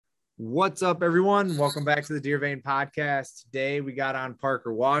What's up, everyone? Welcome back to the Deer Vein podcast. Today we got on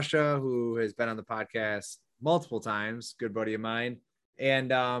Parker Washa, who has been on the podcast multiple times, good buddy of mine. And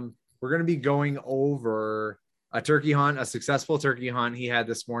we're going to be going over a turkey hunt, a successful turkey hunt he had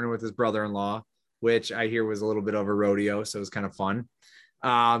this morning with his brother-in-law, which I hear was a little bit of a rodeo, so it was kind of fun.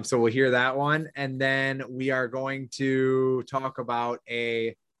 So we'll hear that one. And then we are going to talk about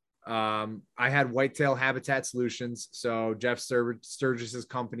I had Whitetail Habitat Solutions. So Jeff Sturgis's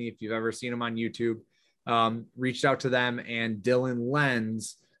company, if you've ever seen him on YouTube, reached out to them, and Dylan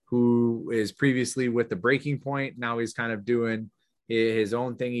Lenz, who is previously with the Breaking Point. Now he's kind of doing his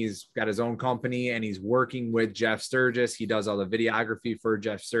own thing. He's got his own company and he's working with Jeff Sturgis. He does all the videography for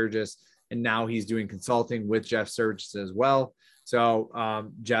Jeff Sturgis, and now he's doing consulting with Jeff Sturgis as well. So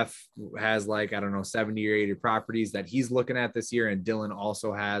Jeff has 70 or 80 properties that he's looking at this year. And Dylan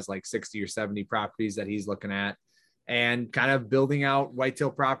also has 60 or 70 properties that he's looking at, and kind of building out whitetail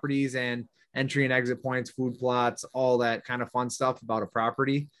properties and entry and exit points, food plots, all that kind of fun stuff about a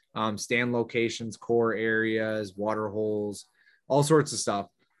property, stand locations, core areas, water holes, all sorts of stuff.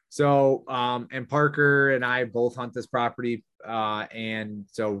 So, and Parker and I both hunt this property. And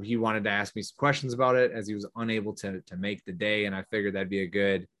so he wanted to ask me some questions about it, as he was unable to make the day. And I figured that'd be a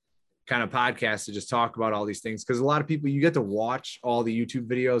good kind of podcast to just talk about all these things. Cause a lot of people, you get to watch all the YouTube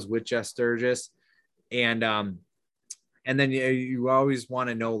videos with Jeff Sturgis. And then you always want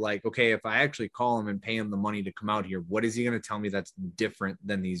to know, okay, if I actually call him and pay him the money to come out here, what is he going to tell me that's different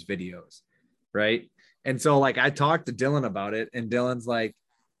than these videos? Right. And so I talked to Dylan about it, and Dylan's like,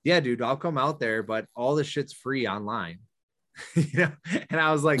 yeah, dude, I'll come out there, but all this shit's free online. And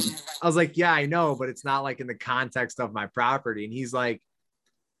I was like, yeah, I know, but it's not in the context of my property. And he's like,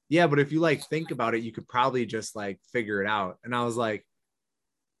 yeah, but if you think about it, you could probably just figure it out. And I was like,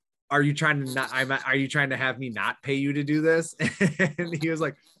 are you trying to have me not pay you to do this? And he was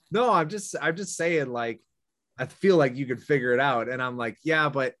like, no, I'm just saying, I feel like you could figure it out. And I'm like, yeah,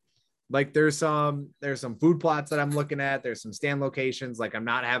 but there's some food plots that I'm looking at. There's some stand locations. I'm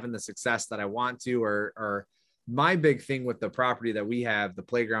not having the success that I want to, or my big thing with the property that we have, the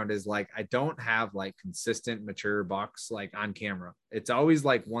playground, is I don't have consistent mature bucks on camera. It's always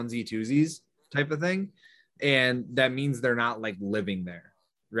onesie twosies type of thing. And that means they're not living there.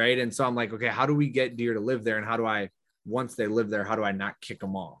 Right. And so I'm like, okay, how do we get deer to live there? And how do I, once they live there, how do I not kick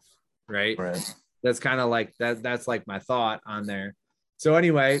them off? Right. That's kind of that's my thought on there. So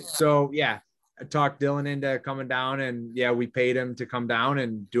anyway, I talked Dylan into coming down, and we paid him to come down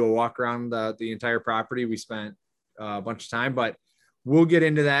and do a walk around the entire property. We spent a bunch of time, but we'll get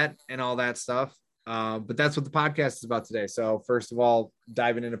into that and all that stuff. But that's what the podcast is about today. So first of all,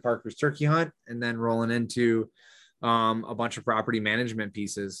 diving into Parker's turkey hunt, and then rolling into a bunch of property management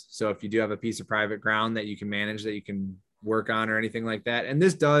pieces. So if you do have a piece of private ground that you can manage, that you can work on, or anything like that. And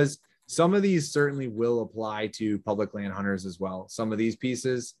some of these certainly will apply to public land hunters as well. Some of these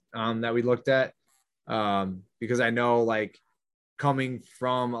pieces that we looked at, because I know coming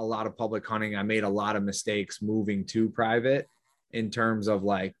from a lot of public hunting, I made a lot of mistakes moving to private in terms of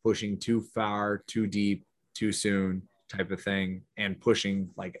pushing too far, too deep, too soon type of thing, and pushing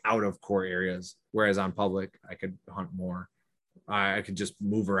out of core areas. Whereas on public, I could hunt more. I could just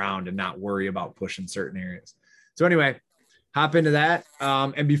move around and not worry about pushing certain areas. So anyway, hop into that.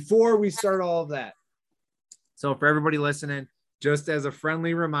 And before we start all of that, so for everybody listening, just as a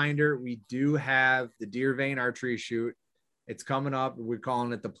friendly reminder, we do have the Deer Vein archery shoot. It's coming up. We're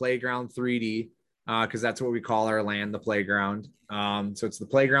calling it the Playground 3D, because that's what we call our land, the playground. So it's the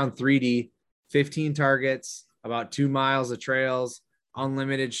Playground 3D, 15 targets, about 2 miles of trails,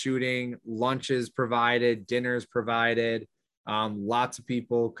 unlimited shooting, lunches provided, dinners provided. Lots of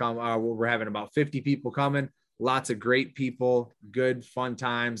people come. We're having about 50 people coming. Lots of great people, good fun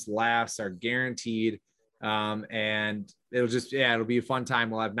times, laughs are guaranteed. And it'll be a fun time.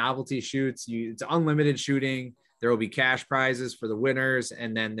 We'll have novelty shoots. It's unlimited shooting. There will be cash prizes for the winners.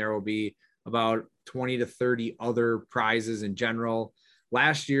 And then there will be about 20 to 30 other prizes in general.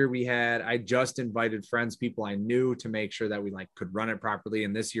 Last year I just invited friends, people I knew, to make sure that we could run it properly.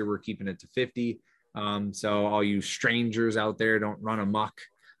 And this year we're keeping it to 50. So all you strangers out there, don't run amok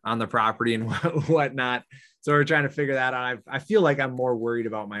on the property and whatnot. So we're trying to figure that out. I feel like I'm more worried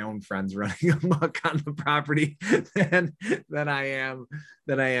about my own friends running amok on the property than I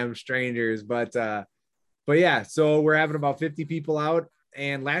am strangers. But yeah, so we're having about 50 people out.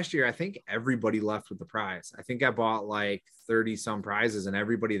 And last year, I think everybody left with the prize. I think I bought 30 some prizes, and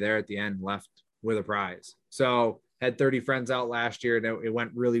everybody there at the end left with a prize. So had 30 friends out last year, and it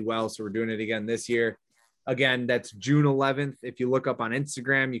went really well. So we're doing it again this year. Again, that's June 11th. If you look up on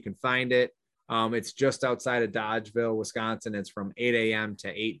Instagram, you can find it. It's just outside of Dodgeville, Wisconsin. It's from 8 a.m. to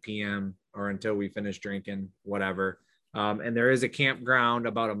 8 p.m. or until we finish drinking, whatever. And there is a campground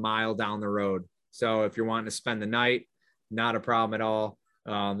about a mile down the road. So if you're wanting to spend the night, not a problem at all.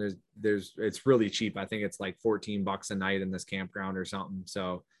 It's really cheap. I think it's like $14 a night in this campground or something.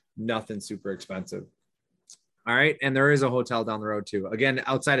 So nothing super expensive. All right. And there is a hotel down the road too. Again,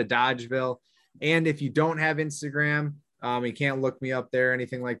 outside of Dodgeville. And if you don't have Instagram, you can't look me up there or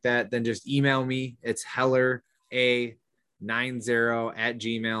anything like that, then just email me. It's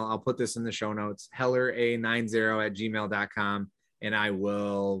hellera90@gmail. I'll put this in the show notes, hellera90@gmail.com. And I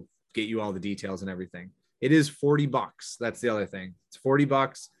will get you all the details and everything. It is $40. That's the other thing. It's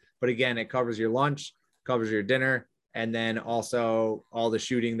 $40. But again, it covers your lunch, covers your dinner, and then also all the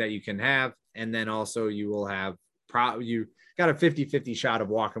shooting that you can have. And then also you will have you got a 50-50 shot of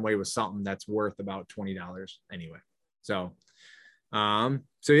walking away with something that's worth about $20 anyway. So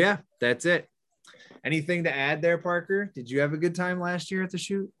yeah, that's it. Anything to add there, Parker? Did you have a good time last year at the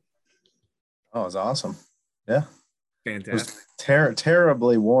shoot? Oh, it was awesome. Yeah. Fantastic. It was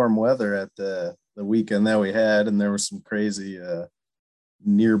terribly warm weather at the weekend that we had, and there was some crazy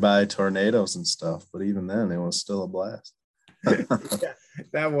nearby tornadoes and stuff, but even then it was still a blast. Yeah,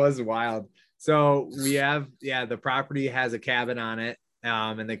 that was wild. So we have, the property has a cabin on it.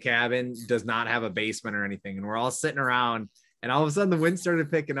 And the cabin does not have a basement or anything. And we're all sitting around, and all of a sudden the wind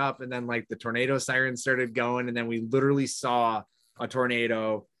started picking up, and then like the tornado siren started going. And then we literally saw a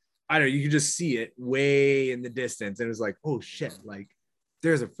tornado. I don't know, you could just see it way in the distance. And it was like, oh shit, like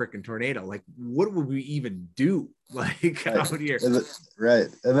there's a freaking tornado. Like, what would we even do? Like out here. Right.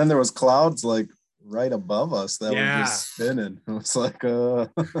 And then there was clouds like right above us that were just spinning. It was like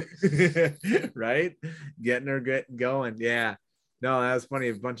right, getting her going. Yeah, no, that was funny.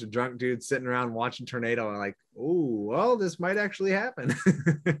 A bunch of drunk dudes sitting around watching tornado, like, oh well, this might actually happen.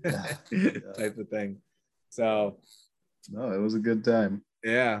 Type of thing. So no, it was a good time.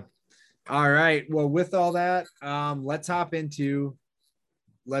 Yeah. All right, well, with all that, let's hop into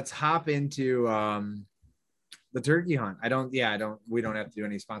the turkey hunt. We don't have to do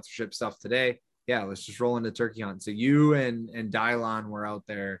any sponsorship stuff today. Yeah, let's just roll into turkey hunt. So you and Dylon were out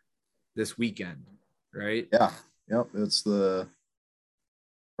there this weekend, right? Yeah. Yep. It's the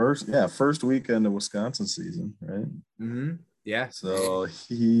first weekend of Wisconsin season, right? Mm-hmm. Yeah. So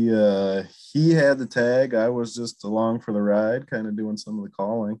he had the tag. I was just along for the ride, kind of doing some of the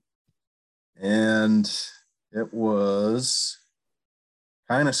calling. And it was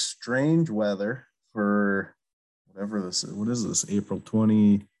kind of strange weather for whatever this is. What is this? April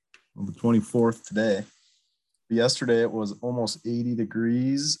 20, the 24th today. But yesterday it was almost 80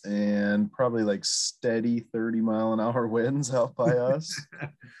 degrees and probably like steady 30-mile-an-hour winds out by us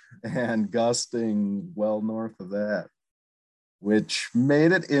and gusting well north of that, which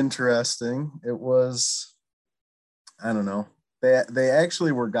made it interesting. It was, I don't know. They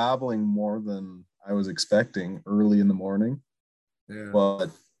actually were gobbling more than I was expecting early in the morning. Yeah.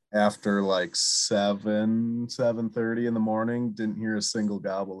 But after like 7:30 in the morning, didn't hear a single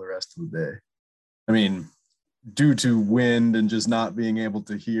gobble the rest of the day. I mean, due to wind and just not being able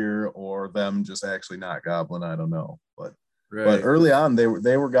to hear, or them just actually not gobbling, I don't know. But early on they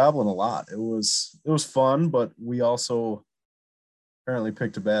were gobbling a lot. It was fun, but we also apparently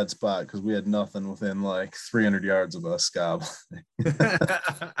picked a bad spot because we had nothing within like 300 yards of us gobbling.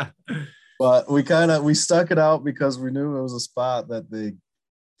 But we stuck it out because we knew it was a spot that they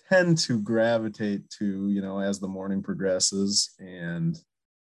tend to gravitate to, as the morning progresses. And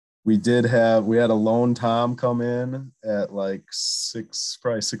we had a lone tom come in at like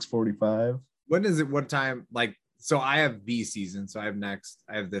 6:45. When is it? What time? Like, so I have B season. So I have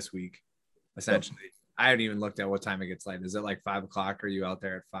this week, essentially. Yep. I haven't even looked at what time it gets light. Is it like 5 o'clock? Are you out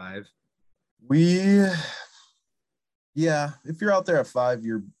there at 5? Yeah, if you're out there at 5,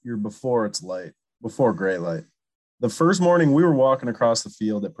 you're before it's light, before gray light. The first morning we were walking across the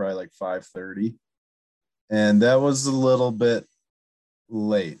field at probably like 5:30, and that was a little bit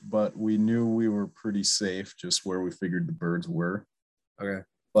late, but we knew we were pretty safe just where we figured the birds were. Okay.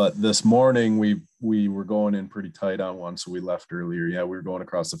 But this morning we were going in pretty tight on one, so we left earlier. Yeah, we were going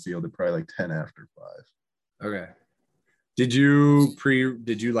across the field at probably like 10 after 5. Okay. Did you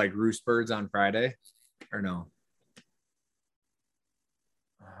like roost birds on Friday or no?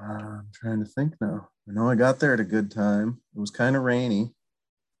 I'm trying to think now. I know I got there at a good time. It was kind of rainy.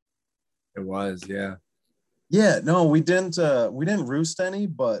 It was, yeah. Yeah, no, we didn't roost any,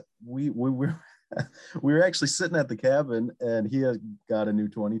 but we were we were actually sitting at the cabin, and he had got a new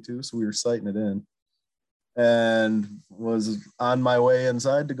 22, so we were sighting it in, and was on my way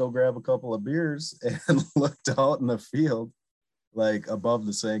inside to go grab a couple of beers and looked out in the field, like above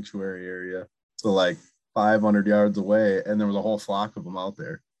the sanctuary area. to like 500 yards away, and there was a whole flock of them out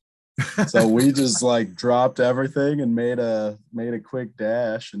there. So we just like dropped everything and made a quick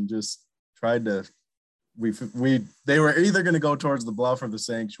dash and just tried to they were either going to go towards the bluff or the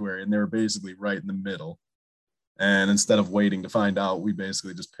sanctuary, and they were basically right in the middle. And instead of waiting to find out, we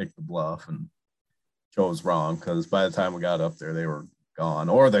basically just picked the bluff and chose wrong, because by the time we got up there, they were gone,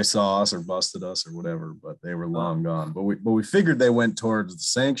 or they saw us or busted us or whatever, but they were long gone. But we figured they went towards the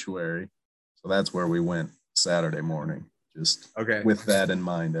sanctuary, so that's where we went Saturday morning, just with that in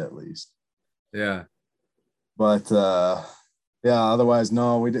mind at least. Yeah. But yeah, otherwise,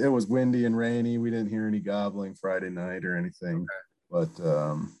 no, it was windy and rainy. We didn't hear any gobbling Friday night or anything. But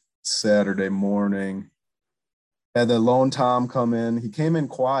Saturday morning, had the lone Tom come in. He came in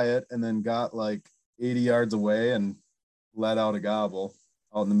quiet and then got like 80 yards away and let out a gobble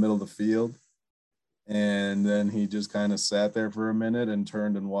out in the middle of the field. And then he just kind of sat there for a minute and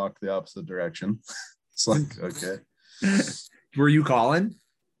turned and walked the opposite direction. It's like, okay. Were you calling?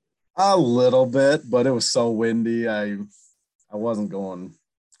 A little bit, but it was so windy. I wasn't going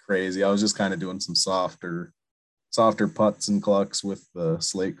crazy. I was just kind of doing some softer putts and clucks with the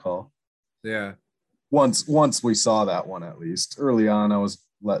slate call. Yeah. Once we saw that one, at least early on, I was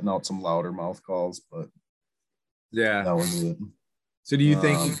letting out some louder mouth calls, but yeah, that was it. So do you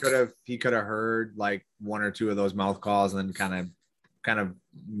think he could have heard like one or two of those mouth calls and then kind of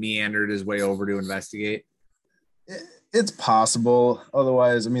meandered his way over to investigate? It's possible.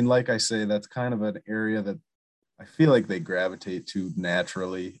 Otherwise, I mean, like I say, that's kind of an area that I feel like they gravitate to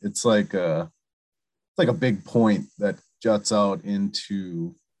naturally. It's like a big point that juts out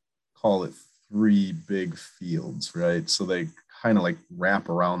into, call it 3 big fields, right? So they kind of like wrap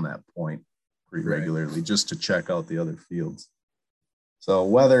around that point pretty regularly just to check out the other fields. So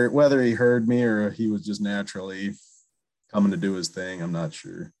whether he heard me or he was just naturally coming to do his thing, I'm not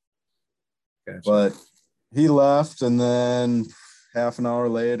sure. Gotcha. But he left, and then half an hour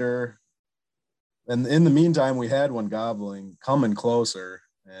later, and in the meantime, we had one gobbling coming closer,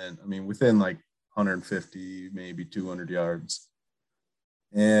 and I mean within like 150, maybe 200 yards.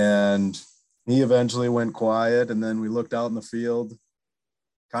 And he eventually went quiet, and then we looked out in the field,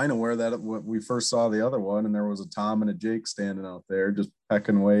 kind of where we first saw the other one, and there was a Tom and a Jake standing out there just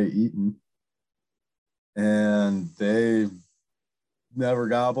pecking away, eating. And they never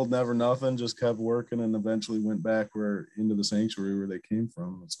gobbled, never nothing, just kept working, and eventually went back into the sanctuary where they came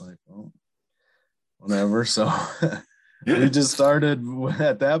from. It's like, well, whatever. So we just started,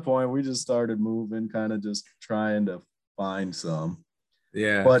 at that point, we just started moving, kind of just trying to find some.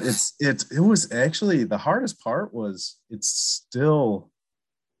 Yeah. But it was actually, the hardest part was it's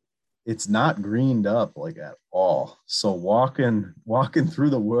not greened up like at all. So walking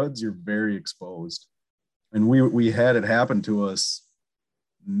through the woods, you're very exposed. And we had it happen to us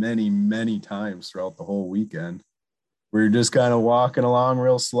many, many times throughout the whole weekend. Where you're just kind of walking along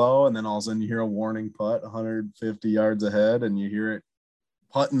real slow, and then all of a sudden you hear a warning putt 150 yards ahead, and you hear it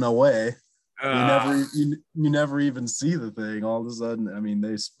putting away. You never even see the thing. All of a sudden, I mean,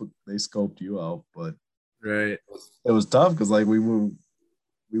 they scoped you out, but right, it was tough because like we weren't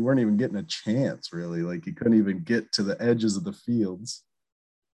even getting a chance really. Like you couldn't even get to the edges of the fields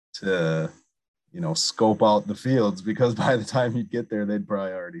to, scope out the fields, because by the time you get there, they'd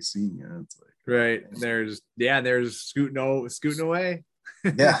probably already seen you. It's like, right. There's scooting away.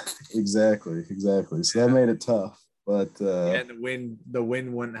 Yeah, exactly. So that made it tough, but and the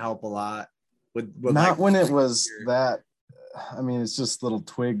wind wouldn't help a lot. With not when it was that. I mean, it's just little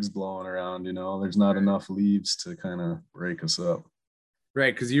twigs blowing around. There's not enough leaves to kind of break us up.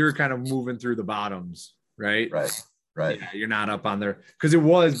 Right, because you're kind of moving through the bottoms, right? Right. Yeah, you're not up on there because it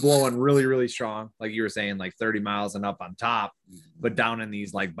was blowing really, really strong, like you were saying, like 30 miles and up on top, but down in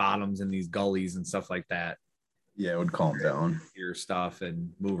these like bottoms and these gullies and stuff like that. Yeah, it would calm down your stuff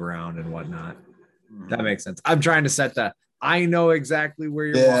and move around and whatnot. That makes sense. I'm trying to I know exactly where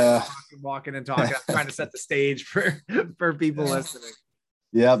you're walking and talking. I'm trying to set the stage for people listening.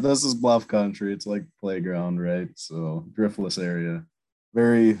 Yeah, this is bluff country. It's like playground, right? So driftless area.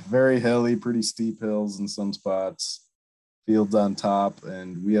 Very, very hilly, pretty steep hills in some spots, fields on top,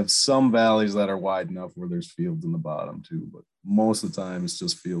 and we have some valleys that are wide enough where there's fields in the bottom too, but most of the time it's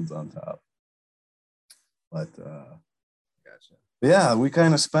just fields on top. But gotcha. Yeah, we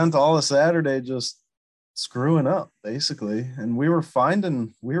kind of spent all of Saturday just screwing up basically, and we were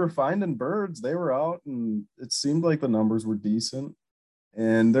finding birds. They were out, and it seemed like the numbers were decent.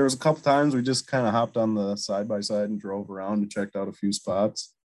 And there was a couple times we just kind of hopped on the side-by-side and drove around and checked out a few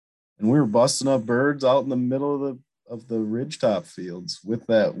spots. And we were busting up birds out in the middle of the ridgetop fields with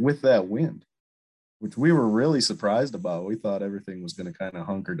that wind, which we were really surprised about. We thought everything was going to kind of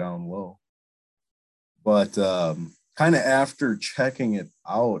hunker down low. But kind of after checking it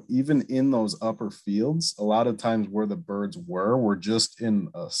out, even in those upper fields, a lot of times where the birds were just in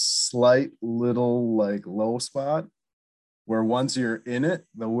a slight little like low spot where once you're in it,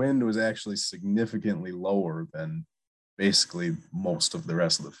 the wind was actually significantly lower than basically most of the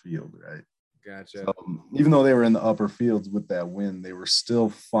rest of the field, right? Gotcha. So even though they were in the upper fields with that wind, they were still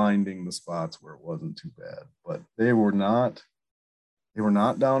finding the spots where it wasn't too bad. But they were not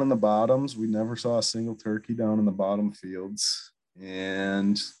down in the bottoms. We never saw a single turkey down in the bottom fields.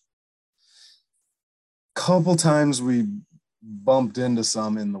 And a couple times we bumped into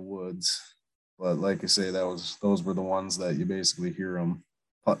some in the woods. But like I say, those were the ones that you basically hear them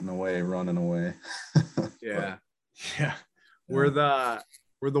putting away, running away. Yeah. Yeah. Were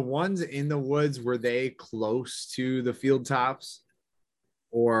the ones in the woods, were they close to the field tops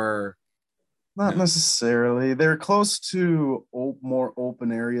or Not no? necessarily. They're close to more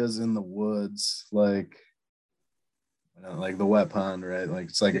open areas in the woods, like the wet pond, right? Like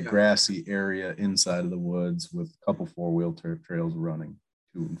it's like a Yeah. grassy area inside of the woods with a couple four-wheel turf trails running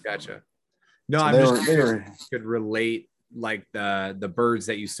to and from it. Gotcha. No, So I'm they just were they curious were if you could relate like the birds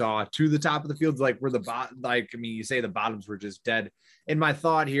that you saw to the top of the fields, like where the like I mean, you say the bottoms were just dead. And my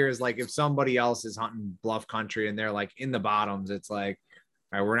thought here is like if somebody else is hunting bluff country and they're like in the bottoms, it's like,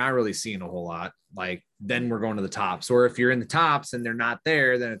 all right, we're not really seeing a whole lot. Like then we're going to the tops. Or if you're in the tops and they're not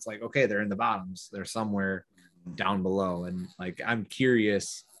there, then it's like, okay, they're in the bottoms. They're somewhere down below. And like I'm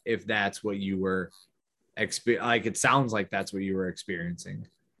curious if that's what you were like it sounds like that's what you were experiencing.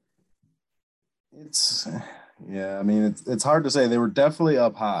 it's yeah, I mean it's hard to say. They were definitely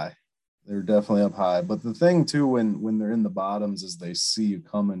up high. They were definitely up high. But the thing too, when they're in the bottoms is they see you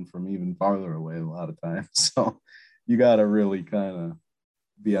coming from even farther away a lot of times. So you gotta really kind of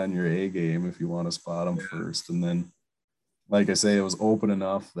be on your A game if you want to spot them Yeah. first. And then, like I say, it was open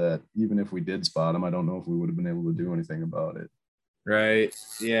enough that even if we did spot them, I don't know if we would have been able to do anything about it. Right.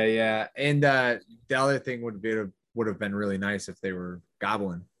 Yeah, yeah. And the other thing would have been really nice if they were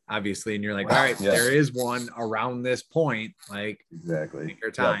gobbling, obviously. And you're like, all Well, right, yeah, there is one around this point. Like, exactly. take your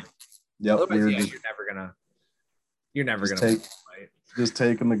Yep. time. Yep. We Otherwise, were yeah, you're never just gonna take fight. just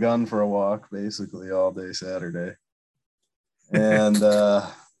taking the gun for a walk basically all day Saturday. And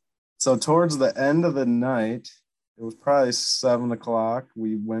so towards the end of the night, it was probably 7 o'clock.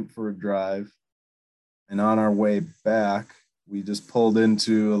 We went for a drive. And on our way back, we just pulled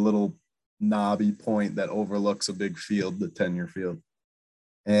into a little knobby point that overlooks a big field, the 10-year field.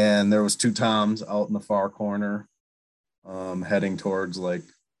 And there was two toms out in the far corner, heading towards like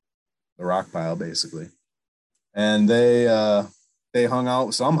the rock pile, basically. And they hung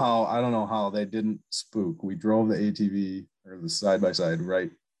out somehow. I don't know how they didn't spook. We drove the ATV or the side by side right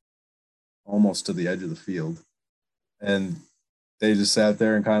almost to the edge of the field, and they just sat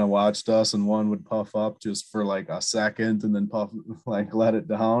there and kind of watched us. And one would puff up just for like a second and then puff like let it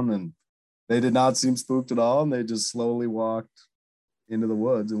down, and they did not seem spooked at all. And they just slowly walked into the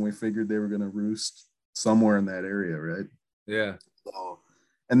woods, and we figured they were going to roost somewhere in that area, right? Yeah. So,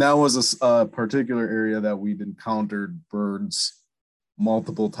 and that was a particular area that we'd encountered birds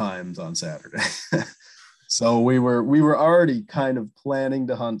multiple times on Saturday. So we were already kind of planning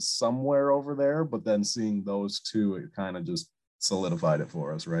to hunt somewhere over there, but then seeing those two, it kind of just solidified it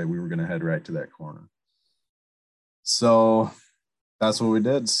for us, right? We were going to head right to that corner. So that's what we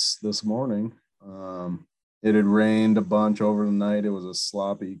did this morning. It had rained a bunch over the night. It was a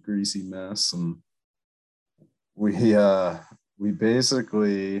sloppy, greasy mess, and we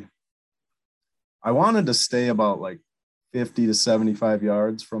basically, I wanted to stay about like 50 to 75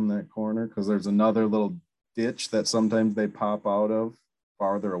 yards from that corner because there's another little ditch that sometimes they pop out of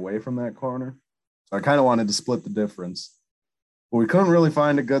farther away from that corner. So I kind of wanted to split the difference. But we couldn't really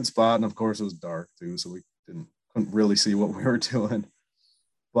find a good spot. And of course, it was dark too. So we couldn't really see what we were doing.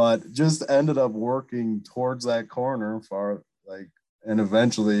 But just ended up working towards that corner and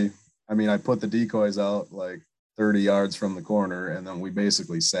eventually, I mean, I put the decoys out like 30 yards from the corner, and then we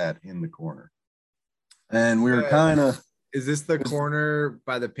basically sat in the corner. And we were kind of, Is this the corner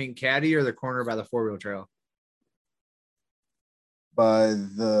by the pink caddy or the corner by the 4-wheel trail? by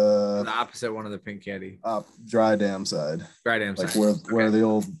The the opposite one of the pink caddy. dry dam side, Dry dam like side. where Okay. the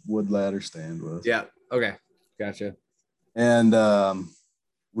old wood ladder stand was. Yeah. Okay. Gotcha. And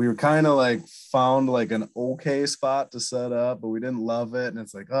we were kind of like found like an okay spot to set up, but we didn't love it. And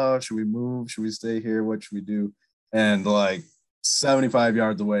it's like, oh, should we move? Should we stay here? What should we do? And like 75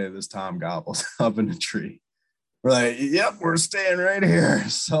 yards away, this Tom gobbles up in a tree. We're like, yep, we're staying right here.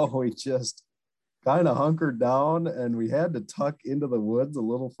 So we just kind of hunkered down, and we had to tuck into the woods a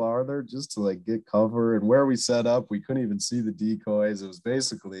little farther just to like get cover. And where we set up, we couldn't even see the decoys. It was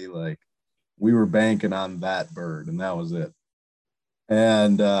basically like we were banking on that bird, and that was it.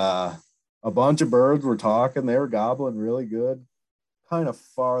 And a bunch of birds were talking. They were gobbling really good, kind of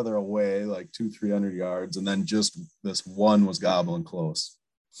farther away, like 200-300 yards. And then just this one was gobbling close.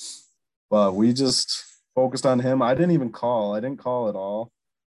 But we just focused on him. I didn't call at all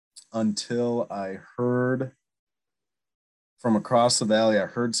until I heard from across the valley. I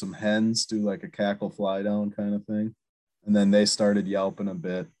heard some hens do like a cackle fly down kind of thing. And then they started yelping a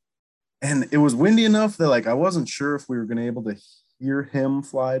bit. And it was windy enough that like I wasn't sure if we were going to be able to hear him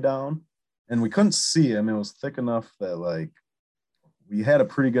fly down. And we couldn't see him. It was thick enough that like we had a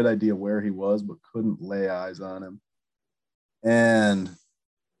pretty good idea where he was, but couldn't lay eyes on him. And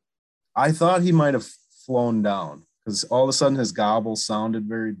I thought he might have flown down because all of a sudden his gobble sounded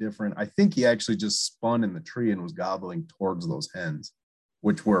very different. I think he actually just spun in the tree and was gobbling towards those hens,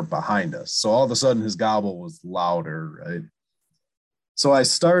 which were behind us. So all of a sudden his gobble was louder, right? So I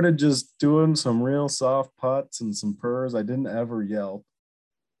started just doing some real soft putts and some purrs. I didn't ever yelp.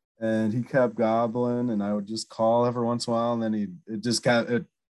 And he kept gobbling, and I would just call every once in a while. And then it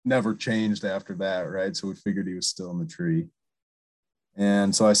never changed after that, right? So we figured he was still in the tree.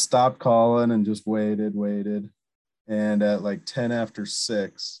 And so I stopped calling and just waited. And at like 10 after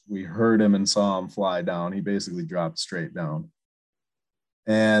 6, we heard him and saw him fly down. He basically dropped straight down.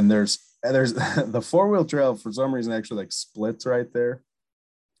 And there's the 4-wheel trail for some reason actually like splits right there.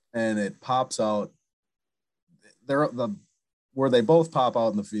 And it pops out. Where they both pop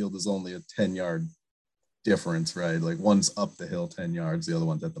out in the field is only a 10-yard difference, right? Like one's up the hill 10 yards, the other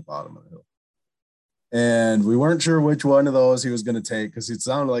one's at the bottom of the hill. And we weren't sure which one of those he was going to take because it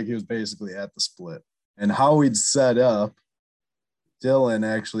sounded like he was basically at the split. And how we'd set up, Dylan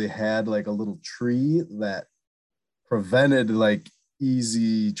actually had like a little tree that prevented like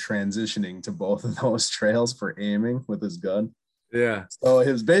easy transitioning to both of those trails for aiming with his gun. Yeah. So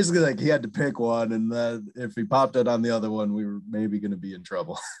it was basically like he had to pick one, and then if he popped it on the other one, we were maybe going to be in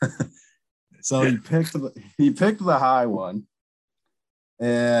trouble. So he picked the high one,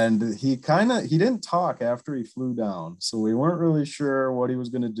 and he didn't talk after he flew down. So we weren't really sure what he was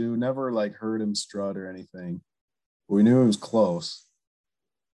going to do. Never like heard him strut or anything. But we knew it was close.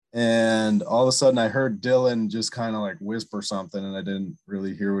 And all of a sudden I heard Dylan just kind of like whisper something, and I didn't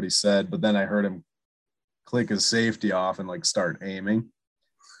really hear what he said, but then I heard him click his safety off and like start aiming. I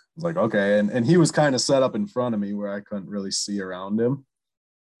was like, okay. And he was kind of set up in front of me where I couldn't really see around him.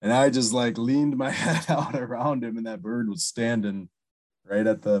 And I just like leaned my head out around him, and that bird was standing right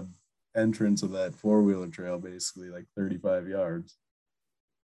at the entrance of that 4-wheeler trail, basically like 35 yards.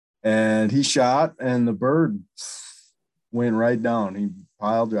 And he shot, and the bird went right down. He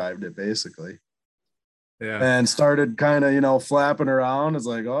pile drived it basically. Yeah. And started kind of, flapping around. It's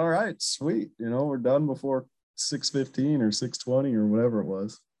like, all right, sweet. We're done before 6:15 or 6:20 or whatever it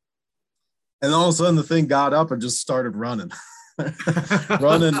was. And all of a sudden the thing got up and just started running,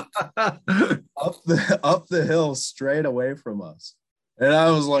 running up the hill straight away from us. And I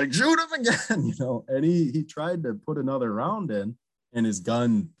was like, shoot him again, and he tried to put another round in, and his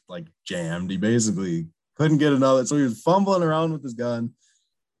gun like jammed. He basically couldn't get another. So he was fumbling around with his gun.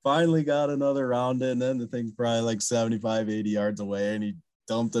 Finally got another round in, and the thing's probably like 75, 80 yards away, and he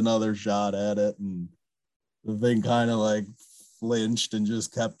dumped another shot at it, and the thing kind of like flinched and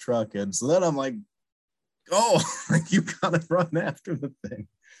just kept trucking. So then I'm like, go, like you gotta run after the thing.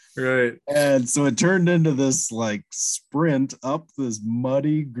 Right. And so it turned into this like sprint up this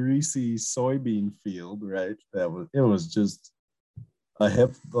muddy, greasy soybean field, right? It was just a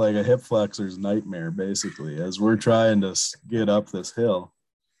hip flexor's nightmare, basically, as we're trying to get up this hill.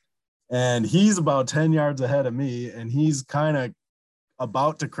 And he's about 10 yards ahead of me, and he's kind of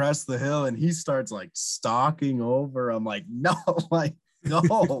about to crest the hill, and he starts like stalking over. I'm like, no,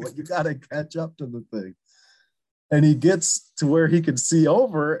 you got to catch up to the thing. And he gets to where he can see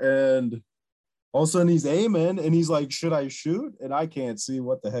over, and all of a sudden he's aiming, and he's like, should I shoot? And I can't see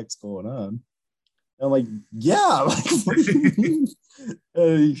what the heck's going on. And I'm like, yeah, like, what do you mean?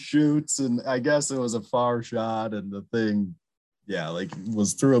 And he shoots, and I guess it was a far shot, and the thing, yeah, like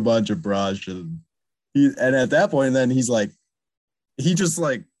was through a bunch of brush, and at that point, then he just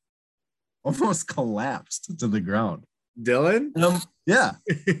like almost collapsed to the ground. Dylan? Yeah.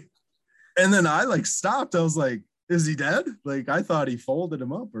 And then I like stopped. I was like, is he dead? Like I thought he folded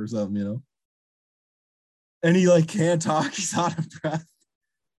him up or something, And he like can't talk. He's out of breath.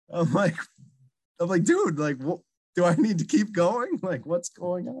 I'm like, dude, like, what, do I need to keep going? Like, what's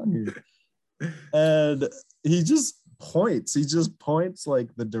going on here? And he just points like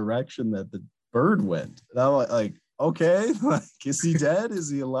the direction that the bird went. And I'm like, okay, like, is he dead?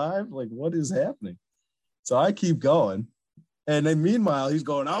 Is he alive? Like, what is happening? So I keep going, And then meanwhile, he's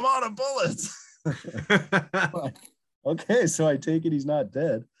going, I'm out of bullets. Like, okay, so I take it he's not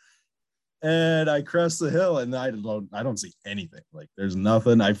dead. And I crest the hill and I don't see anything. Like there's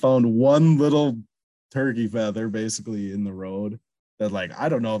nothing. I found one little turkey feather basically in the road that like, I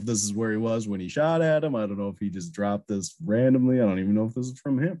don't know if this is where he was when he shot at him. I don't know if he just dropped this randomly. I don't even know if this is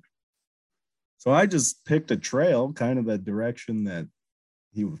from him. So I just picked a trail, kind of the direction that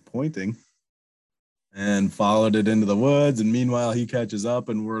he was pointing, and followed it into the woods. And meanwhile, he catches up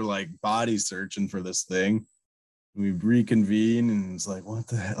and we're like body searching for this thing. We reconvene and it's like, what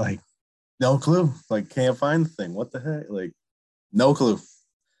the heck? Like, no clue. Like, can't find the thing. What the heck? Like, no clue.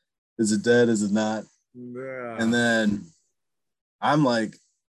 Is it dead? Is it not? Yeah. And then I'm like,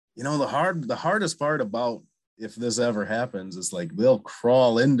 the hardest part about if this ever happens is like they'll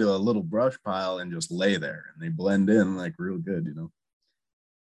crawl into a little brush pile and just lay there and they blend in like real good,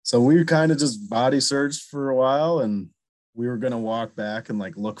 So we kind of just body searched for a while and we were going to walk back and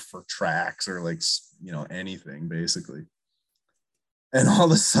like look for tracks or like, anything basically. And all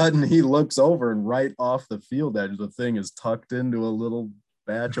of a sudden he looks over and right off the field edge, the thing is tucked into a little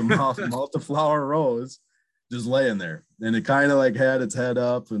batch of multiflower rose just laying there. And it kind of like had its head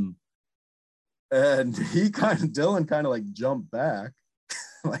up and Dylan kind of like jumped back.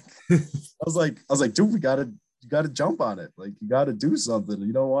 Like, I was like, dude, you gotta jump on it. Like, you gotta do something.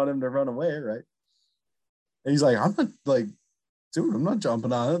 You don't want him to run away, right? And he's like, I'm not like, dude, I'm not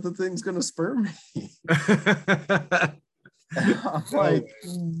jumping on it. The thing's gonna spur me. I'm like,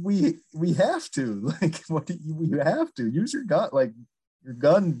 we have to. Like, we have to use your gun. Like, your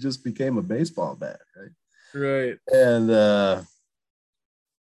gun just became a baseball bat, right? Right. And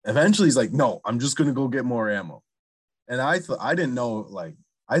eventually he's like, no, I'm just gonna go get more ammo. And I didn't know, like,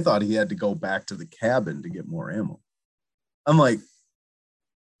 I thought he had to go back to the cabin to get more ammo. I'm like,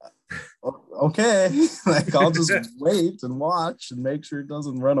 okay, like I'll just wait and watch and make sure it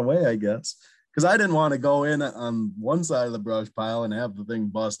doesn't run away, I guess. Because I didn't want to go in on one side of the brush pile and have the thing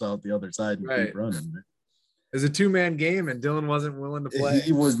bust out the other side and keep running. It was a 2-man game and Dylan wasn't willing to play.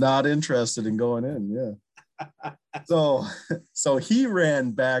 He was not interested in going in, yeah. So he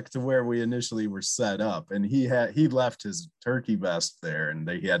ran back to where we initially were set up, and he left his turkey vest there, and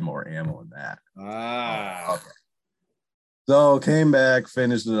he had more ammo in that. Okay. So came back,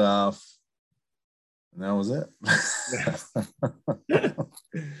 finished it off, and that was it.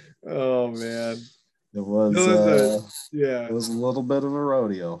 Oh man, it was it was a little bit of a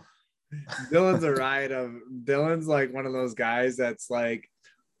rodeo. Dylan's like one of those guys that's like,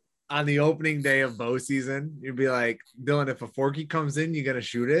 on the opening day of bow season, you'd be like, Dylan, if a forky comes in, you gotta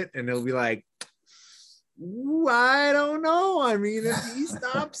shoot it. And he'll be like, I don't know. I mean, if he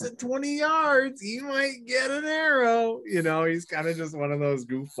stops at 20 yards, he might get an arrow. He's kind of just one of those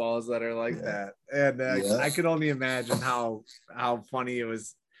goofballs that are like that. And I could only imagine how funny it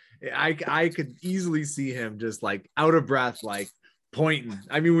was. I could easily see him just like out of breath, like pointing.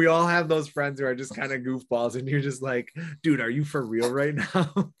 I mean, we all have those friends who are just kind of goofballs, and you're just like, dude, are you for real right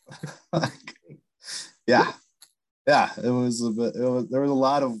now? Yeah. It was there was a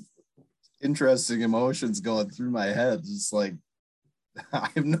lot of interesting emotions going through my head. Just like, I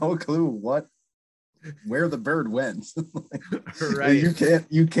have no clue where the bird went. Right.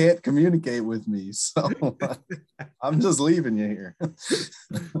 You can't communicate with me, so I'm just leaving you here.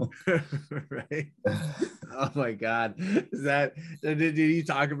 Right. Oh my God. Did he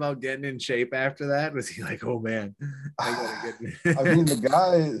talk about getting in shape after that? Was he like, oh man, I gotta get I mean,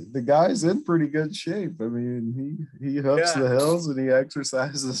 the guy's in pretty good shape. I mean, he hooks the hills and he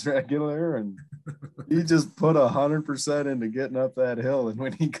exercises regular, and he just put 100% into getting up that hill. And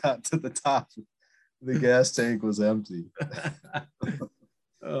when he got to the top, the gas tank was empty.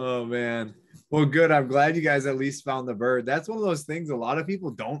 Oh man. Well, good. I'm glad you guys at least found the bird. That's one of those things. A lot of people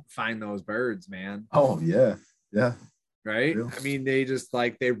don't find those birds, man. Oh yeah. Yeah. Right. Real. I mean, they just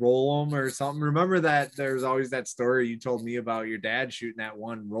like, they roll them or something. Remember that there's always that story you told me about your dad shooting that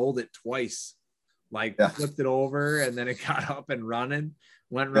one, rolled it twice, like flipped it over, and then it got up and went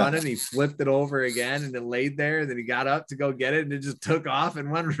running. He flipped it over again and it laid there. And then he got up to go get it and it just took off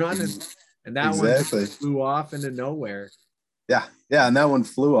and went running. And that one just flew off into nowhere. Yeah. And that one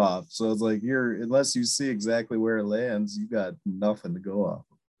flew off. So it's like, unless you see exactly where it lands, you got nothing to go off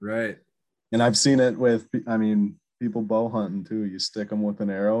of. Right. And I've seen it with, people bow hunting too. You stick them with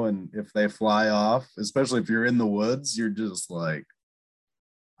an arrow, and if they fly off, especially if you're in the woods, you're just like,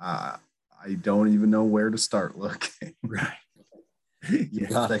 I don't even know where to start looking. Right.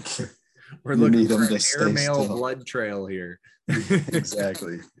 We're looking for an airmail blood trail here.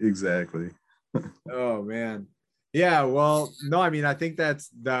 Exactly. Oh man. Yeah, well, no, I mean, I think that's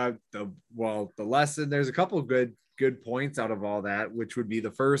the lesson. There's a couple of good good points out of all that, which would be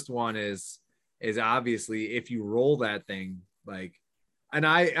the first one is obviously if you roll that thing, like, and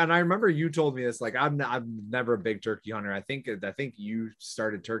I remember you told me this, like, I'm never a big turkey hunter. I think you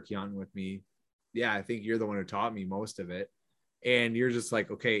started turkey hunting with me. Yeah, I think you're the one who taught me most of it. And you're just like,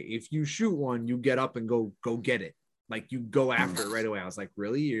 okay, if you shoot one, you get up and go get it. Like, you go after it right away. I was like,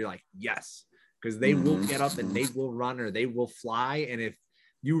 really? You're like, yes, because they will get up and they will run or they will fly. And if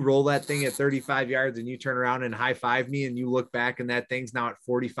you roll that thing at 35 yards and you turn around and high five me and you look back and that thing's now at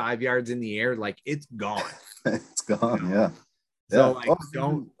 45 yards in the air, like, it's gone. It's gone. Yeah. So like,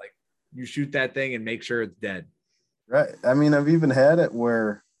 don't, like, you shoot that thing and make sure it's dead. Right. I mean, I've even had it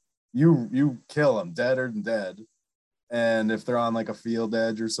where you kill them dead or dead. And if they're on like a field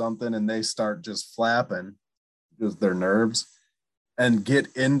edge or something and they start just flapping with their nerves and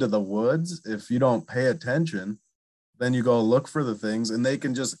get into the woods, if you don't pay attention, then you go look for the things and they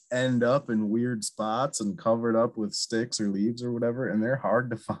can just end up in weird spots and covered up with sticks or leaves or whatever. And they're hard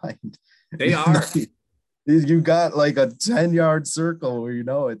to find. They are. You got like a 10-yard circle where, you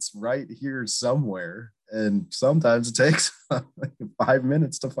know, it's right here somewhere. And sometimes it takes like 5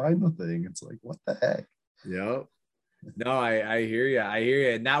 minutes to find the thing. It's like, what the heck? Yep. No, I hear you. I hear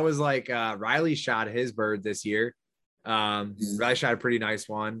you. And that was like, Riley shot his bird this year. Riley shot a pretty nice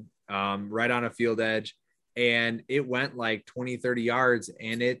one, right on a field edge, and it went like 20, 30 yards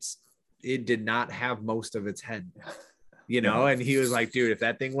and it did not have most of its head, you know? And he was like, dude, if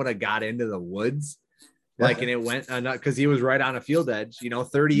that thing would have got into the woods, like, and it went because he was right on a field edge, you know,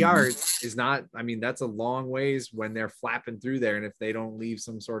 30 yards is not, I mean, that's a long ways when they're flapping through there. And if they don't leave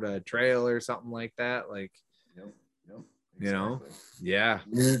some sort of trail or something like that, like, Exactly. you know, yeah,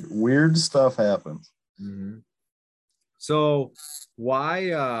 weird stuff happens. Mm-hmm. So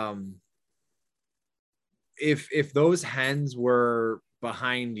why, if those hens were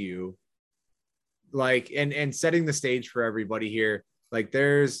behind you, like, and setting the stage for everybody here, like,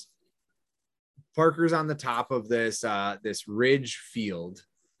 there's Parker's on the top of this ridge field.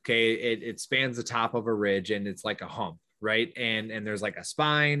 Okay, it spans the top of a ridge and it's like a hump, right? And there's like a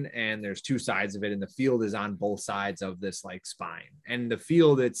spine and there's two sides of it, and the field is on both sides of this like spine, and the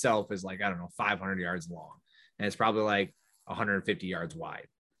field itself is like, I don't know, 500 yards long, and it's probably like 150 yards wide,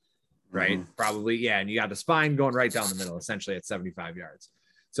 right? Probably, yeah. And you got the spine going right down the middle, essentially at 75 yards.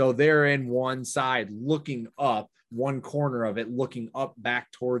 So they're in one side looking up, one corner of it looking up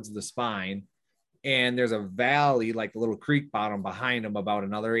back towards the spine, and there's a valley, like a little creek bottom behind them, about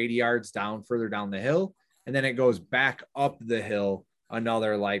another 80 yards down, further down the hill. And then it goes back up the hill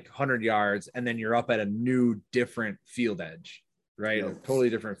another like 100 yards. And then you're up at a new, different field edge, right? A totally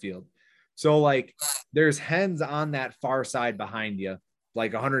different field. So like, there's hens on that far side behind you,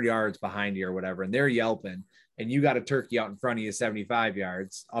 like 100 yards behind you or whatever, and they're yelping. And you got a turkey out in front of you 75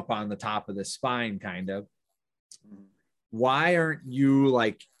 yards up on the top of the spine, kind of. Why aren't you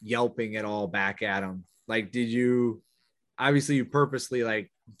like yelping at all back at them? Like, did you, obviously you purposely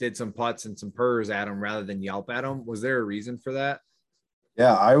like did some putts and some purrs at them rather than yelp at them? Was there a reason for that?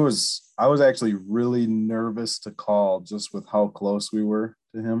 Yeah, I was actually really nervous to call just with how close we were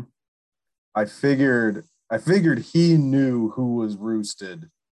to him. I figured he knew who was roosted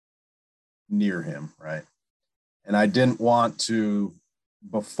near him, right? And I didn't want to,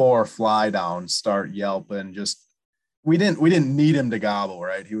 before fly down, start yelping. Just we didn't need him to gobble,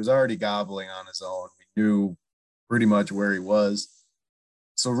 right? He was already gobbling on his own. We knew pretty much where he was.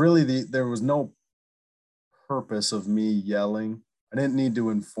 So really there was no purpose of me yelling. I didn't need to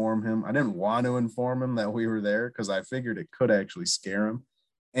inform him. I didn't want to inform him that we were there because I figured it could actually scare him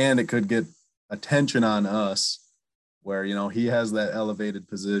and it could get attention on us where, you know, he has that elevated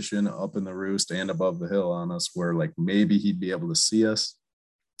position up in the roost and above the hill on us where like maybe he'd be able to see us.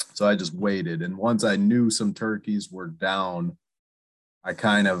 So I just waited. And once I knew some turkeys were down, I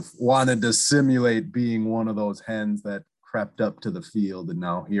kind of wanted to simulate being one of those hens that crept up to the field. And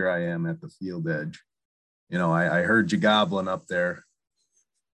now here I am at the field edge. You know, I heard you gobbling up there.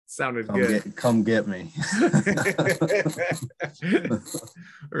 Sounded good. Come get me.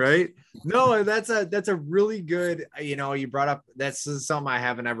 Right? No, that's a really good, you know, you brought up, that's something I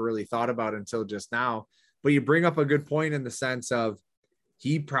haven't ever really thought about until just now, but you bring up a good point in the sense of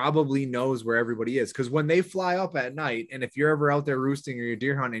he probably knows where everybody is. Because when they fly up at night, and if you're ever out there roosting or you're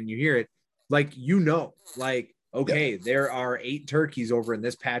deer hunting and you hear it, like, you know, like, okay, there are 8 turkeys over in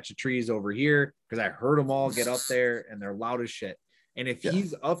this patch of trees over here because I heard them all get up there and they're loud as shit. And if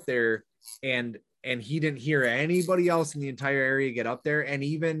he's up there and he didn't hear anybody else in the entire area get up there, and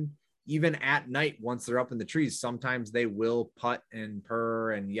even at night, once they're up in the trees, sometimes they will putt and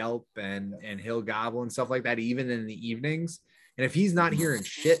purr and yelp and he'll gobble and stuff like that, even in the evenings. And if he's not hearing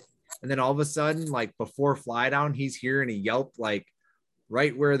shit, And then all of a sudden, like before fly down, he's hearing a yelp, like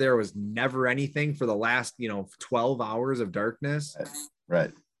right where there was never anything for the last, 12 hours of darkness.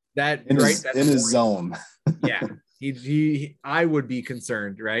 Right. That in right. his, That's in his zone. yeah. I would be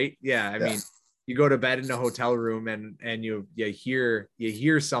concerned, right? Yeah. I mean, you go to bed in a hotel room and you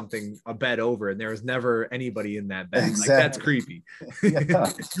hear something, a bed over, and there was never anybody in that bed. Exactly. Like that's creepy.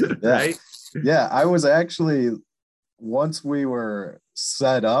 Yeah. Right? Yeah. I was actually, once we were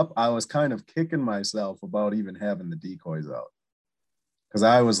set up, I was kind of kicking myself about even having the decoys out. Because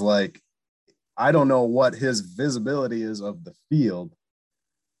I was like, I don't know what his visibility is of the field.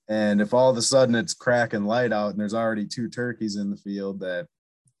 And if all of a sudden it's cracking light out and there's already 2 turkeys in the field that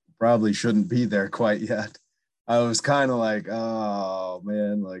probably shouldn't be there quite yet, I was kind of like, oh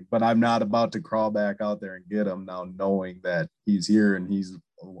man, like, but I'm not about to crawl back out there and get him now, knowing that he's here and he's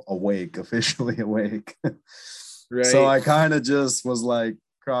awake, officially awake. Right. So I kind of just was like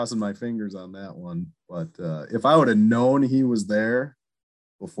crossing my fingers on that one. But if I would have known he was there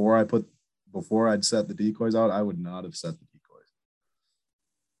before I'd set the decoys out, I would not have set the decoys.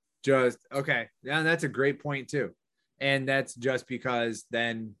 Just okay. Yeah, that's a great point too. And that's just because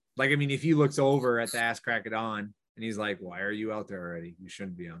then, like, I mean, if he looks over at the ass crack of dawn and he's like, why are you out there already? You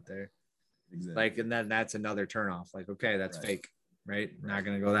shouldn't be out there. Exactly. Like, and then that's another turnoff. Like, okay, that's Right. fake, right? Not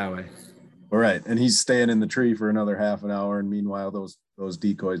gonna go that way. All right. And he's staying in the tree for another half an hour, and meanwhile those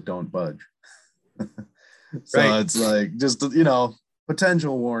decoys don't budge. So Right. It's like just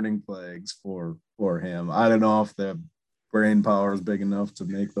potential warning flags for him. I don't know if the brain power is big enough to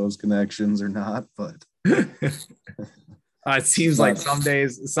make those connections or not, but it seems like some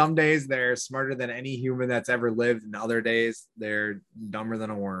days they're smarter than any human that's ever lived, and other days they're dumber than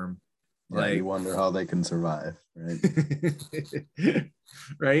a worm. Yeah, you wonder how they can survive, right?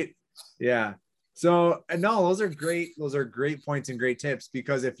 Right. Yeah. So no, those are great points and great tips,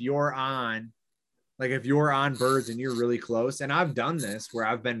 because if you're on birds and you're really close, and I've done this where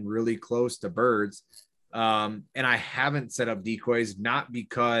I've been really close to birds, and I haven't set up decoys, not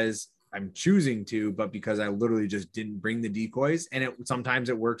because I'm choosing to, but because I literally just didn't bring the decoys, and sometimes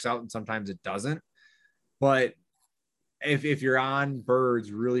it works out and sometimes it doesn't. But if you're on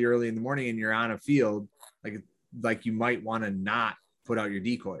birds really early in the morning and you're on a field, like you might want to not put out your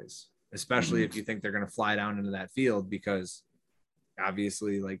decoys, especially if you think they're going to fly down into that field, because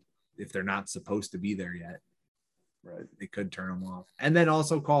obviously, like, if they're not supposed to be there yet, right, they could turn them off. And then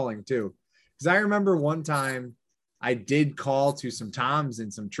also calling too, because I remember one time I did call to some toms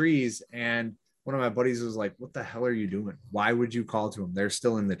in some trees, and one of my buddies was like, what the hell are you doing? Why would you call to them? They're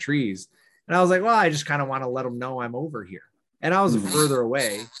still in the trees. And I was like, well, I just kind of want to let them know I'm over here. And I was further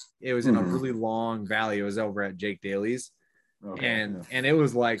away. It was in a really long valley. It was over at Jake Daly's. Okay, and it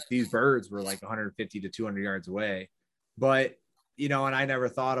was like these birds were like 150 to 200 yards away. But, and I never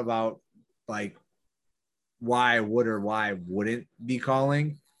thought about like why I would or why I wouldn't be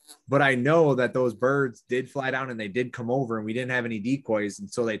calling. But I know that those birds did fly down and they did come over, and we didn't have any decoys. And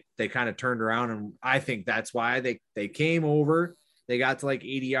so they kind of turned around, and I think that's why they came over. They got to like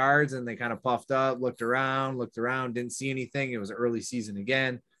 80 yards and they kind of puffed up, looked around, didn't see anything. It was early season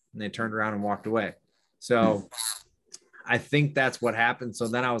again, and they turned around and walked away. So I think that's what happened. So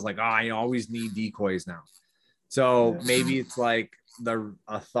then I was like, oh, I always need decoys now. So maybe it's like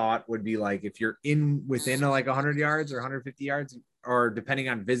a thought would be like, if you're within like 100 yards or 150 yards, or depending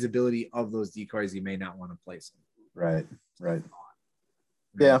on visibility of those decoys, you may not want to place them. Right.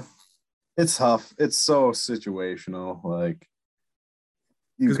 Yeah. It's tough. It's so situational. Like,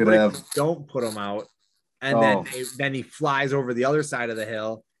 you could have, don't put them out, and then he flies over the other side of the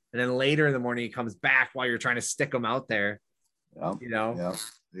hill, and then later in the morning he comes back while you're trying to stick them out there. Yeah,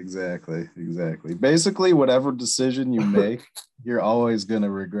 exactly. Basically, whatever decision you make, you're always going to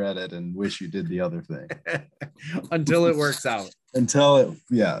regret it and wish you did the other thing until it works out. Until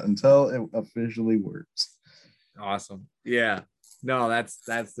it officially works. Awesome. Yeah. No, that's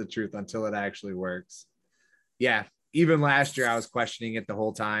the truth, until it actually works. Yeah. Even last year, I was questioning it the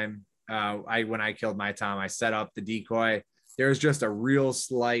whole time. When I killed my tom, I set up the decoy. There was just a real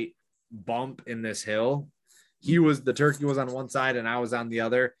slight bump in this hill. The turkey was on one side and I was on the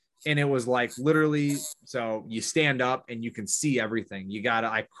other. And it was like literally, so you stand up and you can see everything.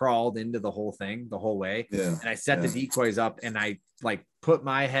 I crawled into the whole thing the whole way. Yeah. And I set the decoys up, and I like put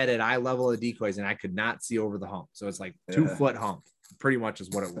my head at eye level of decoys, and I could not see over the hump. So it's like 2-foot hump, pretty much is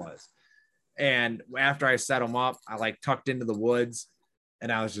what it was. And after I set them up, I like tucked into the woods,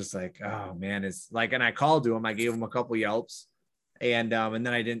 and I was just like, oh man, it's like, and I called to him. I gave him a couple yelps, and then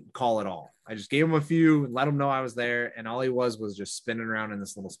I didn't call at all. I just gave him a few and let him know I was there. And all he was just spinning around in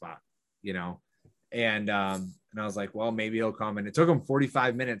this little spot, and And I was like, well, maybe he'll come. And it took him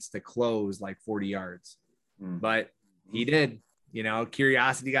 45 minutes to close like 40 yards, but he did. You know,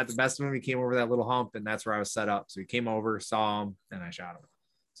 curiosity got the best of him. He came over that little hump, and that's where I was set up. So he came over, saw him, and I shot him.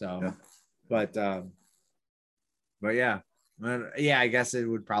 So, yeah. but yeah. Yeah, I guess it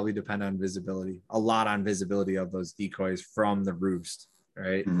would probably depend on visibility, a lot on visibility of those decoys from the roost,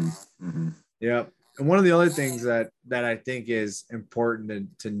 right? Yep. And one of the other things that I think is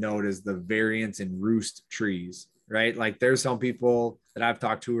important to note is the variance in roost trees, right? Like there's some people that I've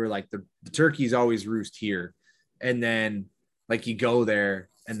talked to who are like the turkeys always roost here, and then like you go there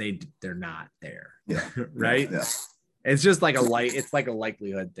and they're not there, right? Yeah. It's just like it's like a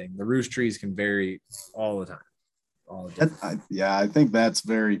likelihood thing. The roost trees can vary all the time. I think that's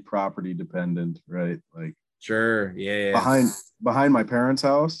very property dependent, right? Like sure, yeah. Behind my parents'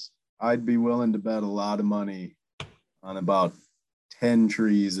 house, I'd be willing to bet a lot of money on about 10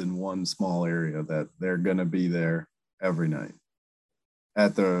 trees in one small area that they're gonna be there every night.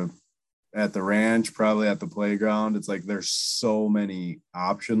 At the ranch, probably at the playground, it's like there's so many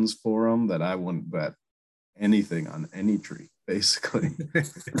options for them that I wouldn't bet anything on any tree, basically.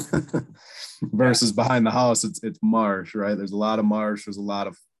 Versus behind the house, it's marsh, right? There's a lot of marsh, there's a lot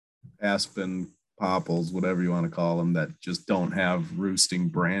of aspen, popples, whatever you want to call them, that just don't have roosting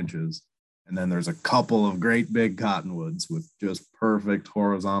branches. And then there's a couple of great big cottonwoods with just perfect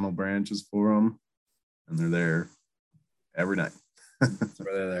horizontal branches for them, and they're there every night. That's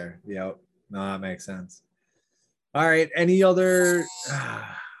where they're there. Yep. No, that makes sense. All right. Any other?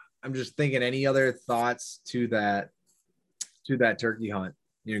 I'm just thinking. Any other thoughts to that turkey hunt?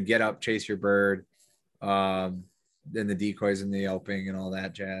 You know, get up, chase your bird, then the decoys and the yelping and all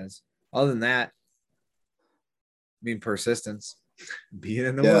that jazz. Other than that, I mean, persistence, being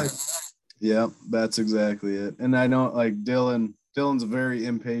in the woods. Yeah, that's exactly it. And I know, like Dylan's a very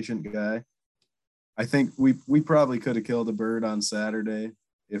impatient guy. I think we probably could have killed a bird on Saturday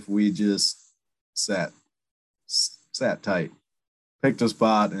if we just sat tight, picked a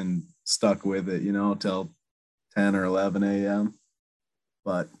spot and stuck with it, you know, till 10 or 11 a.m.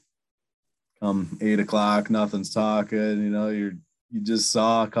 But come 8 o'clock, nothing's talking, you know, you just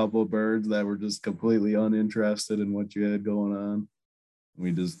saw a couple of birds that were just completely uninterested in what you had going on.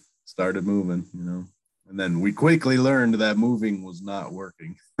 We just started moving, you know. And then we quickly learned that moving was not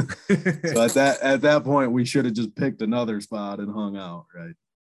working. So at that point, we should have just picked another spot and hung out, right?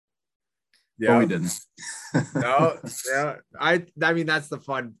 Yeah, but we didn't. No, yeah. I mean, that's the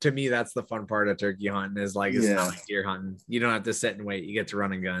fun. To me, that's the fun part of turkey hunting is like it's not like deer hunting. You don't have to sit and wait. You get to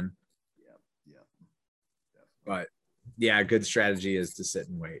run and gun. Yeah. But yeah, a good strategy is to sit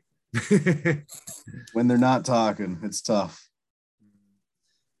and wait. When they're not talking, it's tough.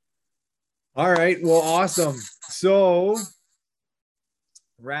 All right. Well, awesome. So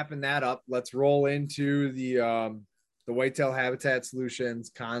wrapping that up, let's roll into the Whitetail Habitat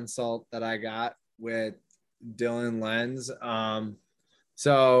Solutions consult that I got with Dylan Lenz.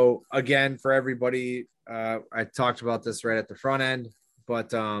 So again, for everybody, I talked about this right at the front end,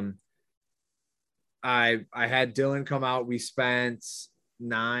 but I had Dylan come out. We spent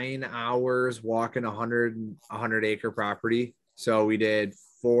 9 hours walking 100 acre property. So we did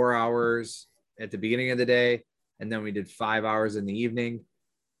 4 hours at the beginning of the day, and then we did 5 hours in the evening.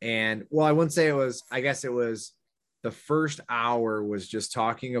 And well, I wouldn't say it was, I guess it was the first hour was just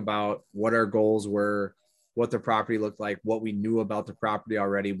talking about what our goals were, what the property looked like, what we knew about the property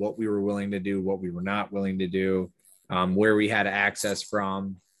already, what we were willing to do, what we were not willing to do, where we had access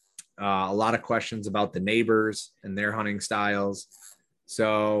from, a lot of questions about the neighbors and their hunting styles.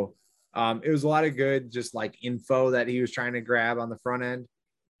 So it was a lot of good, just like info that he was trying to grab on the front end.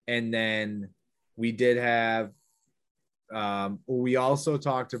 And then we did have, we also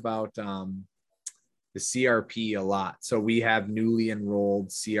talked about the CRP a lot. So we have newly enrolled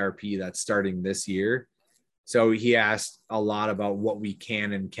CRP that's starting this year. So he asked a lot about what we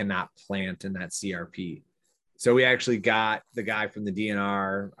can and cannot plant in that CRP. So we actually got the guy from the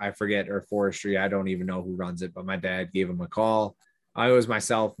DNR, I forget, or forestry. I don't even know who runs it, but my dad gave him a call. It was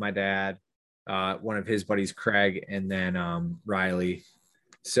myself, my dad, one of his buddies, Craig, and then Riley.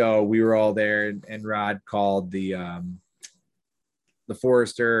 So we were all there, and Rod called the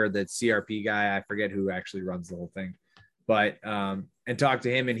forester, the CRP guy. I forget who actually runs the whole thing, but and talked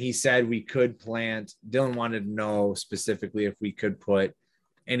to him, and he said we could plant. Dylan wanted to know specifically if we could put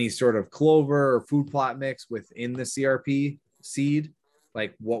any sort of clover or food plot mix within the CRP seed,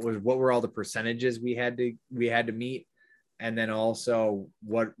 like what were all the percentages we had to meet, and then also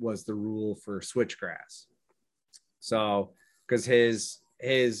what was the rule for switchgrass. So because his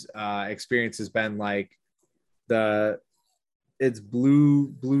experience has been like it's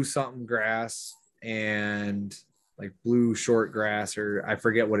blue something grass and like blue short grass, or I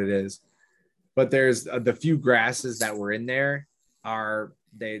forget what it is. But there's the few grasses that were in there are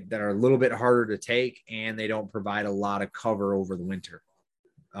that are a little bit harder to take, and they don't provide a lot of cover over the winter.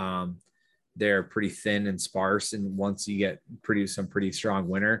 They're pretty thin and sparse, and once you get some pretty strong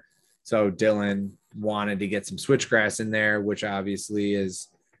winter. So Dylan wanted to get some switchgrass in there, which obviously is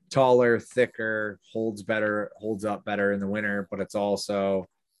taller, thicker, holds up better in the winter, but it's also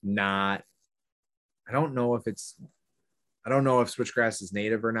not, I don't know if switchgrass is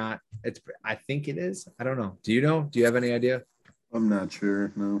native or not. I think it is. I don't know. Do you know? Do you have any idea? I'm not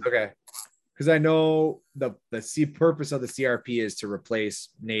sure. No. Okay. Because I know the purpose of the CRP is to replace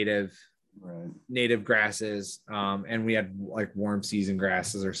native grasses. And we had like warm season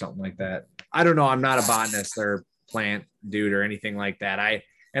grasses or something like that. I don't know. I'm not a botanist or plant dude or anything like that. I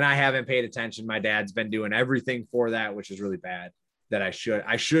haven't paid attention. My dad's been doing everything for that, which is really bad. That I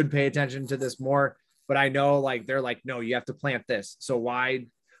should pay attention to this more. But I know, like, they're like, no, you have to plant this. So why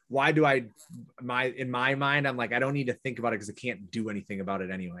do in my mind, I'm like, I don't need to think about it because I can't do anything about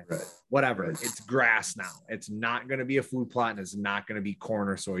it anyway. Right. Whatever. Right. It's grass now. It's not going to be a food plot, and it's not going to be corn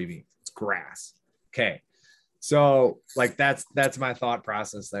or soybeans. It's grass. Okay. So like, that's my thought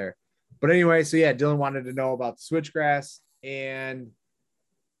process there. But anyway, so yeah, Dylan wanted to know about the switchgrass. And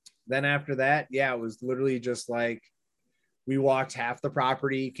then after that, yeah, it was literally just like, we walked half the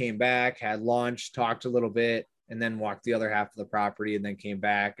property, came back, had lunch, talked a little bit, and then walked the other half of the property, and then came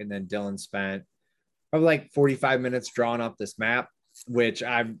back. And then Dylan spent probably like 45 minutes drawing up this map, which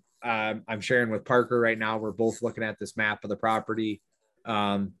I'm sharing with Parker right now. We're both looking at this map of the property.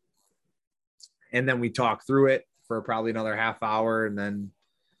 And then we talked through it for probably another half hour. And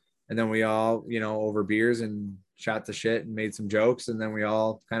then we all, over beers and shot the shit and made some jokes. And then we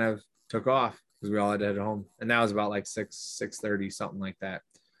all kind of took off, because we all had to head home. And that was about like 6:30, something like that.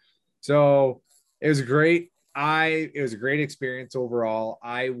 So it was great. It was a great experience overall.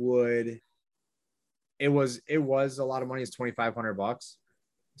 It was a lot of money. It's $2,500.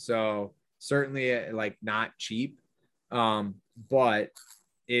 So certainly like not cheap. But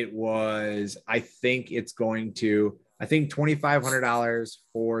it was, I think $2,500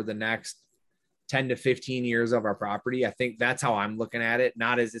 for the next 10 to 15 years of our property. I think that's how I'm looking at it.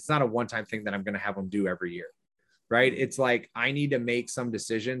 It's not a one-time thing that I'm going to have them do every year, right? It's like, I need to make some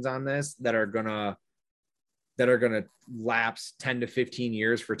decisions on this that are going to lapse 10 to 15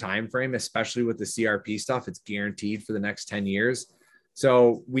 years for time frame, especially with the CRP stuff. It's guaranteed for the next 10 years.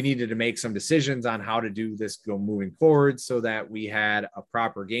 So we needed to make some decisions on how to do this moving forward, so that we had a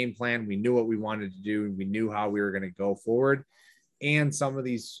proper game plan. We knew what we wanted to do, and we knew how we were going to go forward. And some of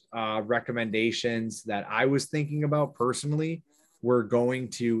these recommendations that I was thinking about personally were going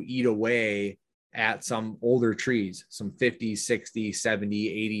to eat away at some older trees, some 50, 60, 70,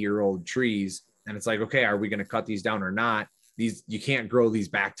 80-year-old trees. And it's like, okay, are we going to cut these down or not? You can't grow these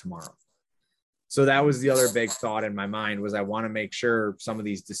back tomorrow. So that was the other big thought in my mind, was I want to make sure some of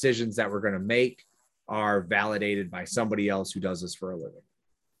these decisions that we're going to make are validated by somebody else who does this for a living.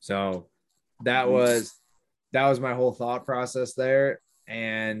 So that was my whole thought process there.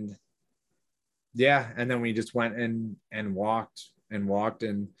 And yeah, and then we just went and walked. And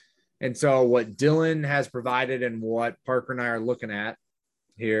so what Dylan has provided and what Parker and I are looking at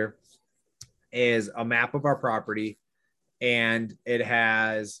here is a map of our property, and it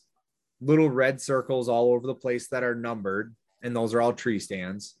has little red circles all over the place that are numbered, and those are all tree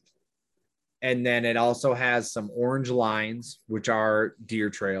stands. And then it also has some orange lines, which are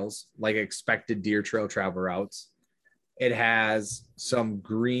deer trails, like expected deer trail travel routes. It has some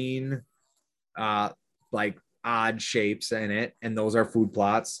green, like odd shapes in it, and those are food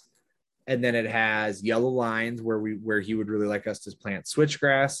plots. And then it has yellow lines where he would really like us to plant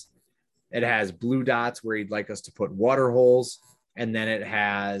switchgrass. It has blue dots where he'd like us to put water holes. And then it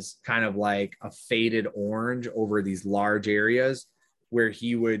has kind of like a faded orange over these large areas where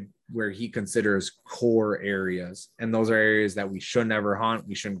he considers core areas. And those are areas that we should never hunt.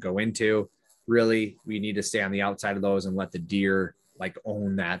 We shouldn't go into. Really, we need to stay on the outside of those and let the deer like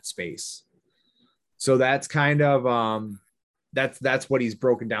own that space. So that's kind of, that's what he's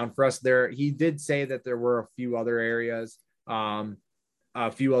broken down for us there. He did say that there were a few other areas, a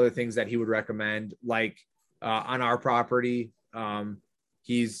few other things that he would recommend, like on our property.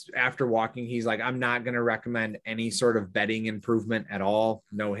 After walking, he's like, I'm not going to recommend any sort of bedding improvement at all.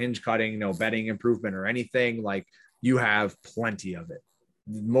 No hinge cutting, no bedding improvement or anything. Like, you have plenty of it.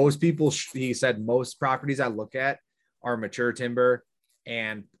 He said most properties I look at are mature timber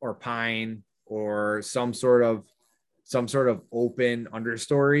or pine or some sort of open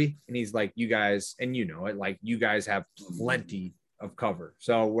understory. And he's like, you guys, and you know it, like, you guys have plenty of cover.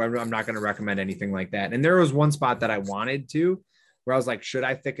 So I'm not going to recommend anything like that. And there was one spot that I wanted to, where I was like, should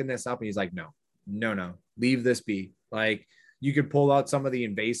I thicken this up? And he's like, no, leave this be. Like, you could pull out some of the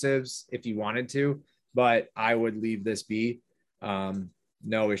invasives if you wanted to, but I would leave this be.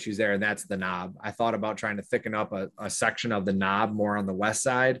 No issues there. And that's the knob. I thought about trying to thicken up a section of the knob more on the west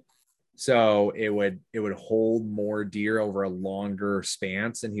side, so it would hold more deer over a longer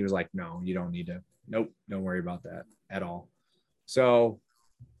span. And he was like, no, you don't need to. Nope, don't worry about that at all. So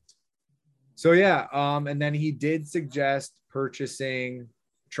yeah. And then he did suggest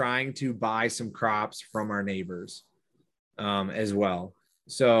trying to buy some crops from our neighbors as well.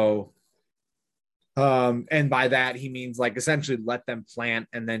 So and by that he means like essentially let them plant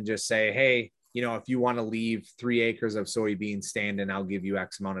and then just say, hey, if you want to leave 3 acres of soybeans standing, I'll give you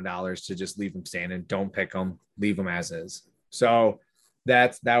X amount of dollars to just leave them standing. Don't pick them, leave them as is. So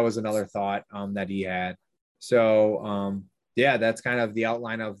that was another thought that he had. So yeah, that's kind of the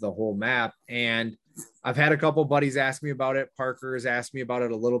outline of the whole map. And I've had a couple buddies ask me about it. Parker has asked me about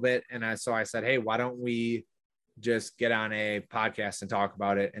it a little bit. And so I said, hey, why don't we just get on a podcast and talk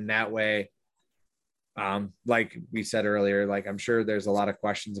about it? And that way, like we said earlier, like I'm sure there's a lot of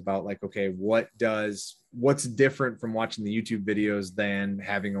questions about like, okay, what's different from watching the YouTube videos than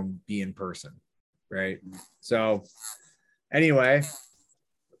having them be in person, right? So anyway,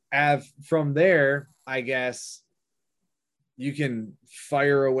 from there, I guess you can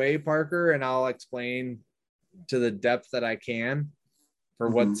fire away, Parker, and I'll explain to the depth that I can for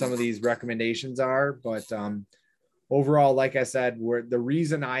what some of these recommendations are. But overall, like I said, the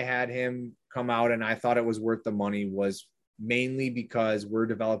reason I had him come out and I thought it was worth the money was mainly because we're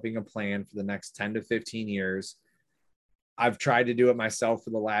developing a plan for the next 10 to 15 years. I've tried to do it myself for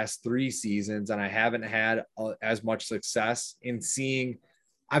the last 3 seasons, and I haven't had as much success in seeing.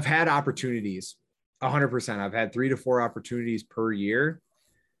 I've had opportunities 100%. I've had 3 to 4 opportunities per year,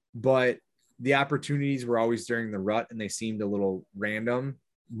 but the opportunities were always during the rut and they seemed a little random,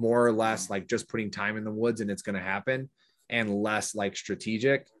 more or less like just putting time in the woods and it's going to happen, and less like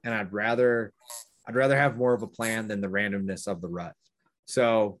strategic. And I'd rather have more of a plan than the randomness of the rut.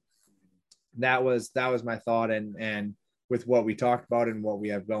 So that was my thought. And with what we talked about and what we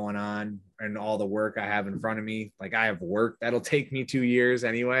have going on and all the work I have in front of me, like I have work that'll take me 2 years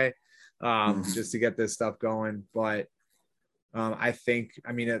anyway, just to get this stuff going. But I think,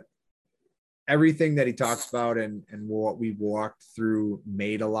 everything that he talks about and what we walked through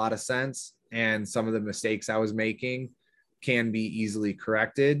made a lot of sense. And some of the mistakes I was making can be easily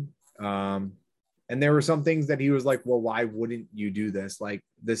corrected. And there were some things that he was like, well, why wouldn't you do this? Like,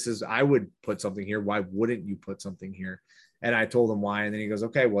 I would put something here. Why wouldn't you put something here? And I told him why. And then he goes,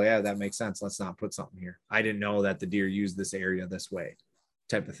 okay, well, yeah, that makes sense. Let's not put something here. I didn't know that the deer use this area this way,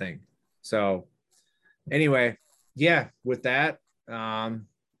 type of thing. So anyway, yeah, with that,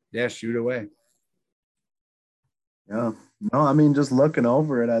 yeah, shoot away. Yeah. No, just looking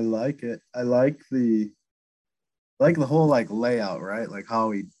over it, I like it. I like the whole like layout, right? Like how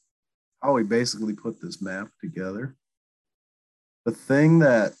we basically put this map together. The thing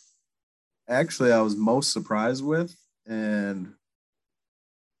that actually I was most surprised with and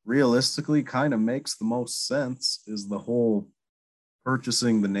realistically kind of makes the most sense is the whole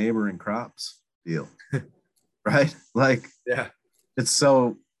purchasing the neighboring crops deal. Right? Like, yeah, it's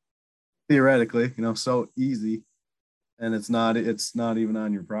so theoretically, so easy, and it's not even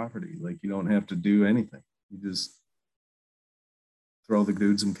on your property. Like, you don't have to do anything. You just throw the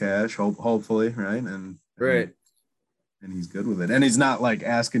dude some cash, hopefully, right? And he's good with it. And he's not like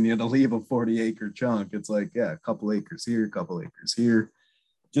asking you to leave a 40-acre chunk. It's like, yeah, a couple acres here,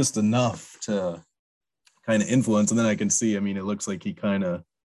 just enough to kind of influence. And then I can see, it looks like he kind of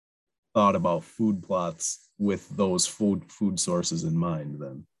thought about food plots with those food sources in mind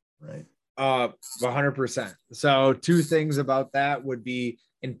then, right? 100%. So 2 things about that would be,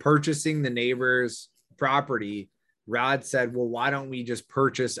 in purchasing the neighbor's property, Rod said, well, why don't we just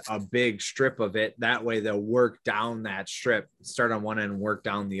purchase a big strip of it? That way they'll work down that strip, start on one end and work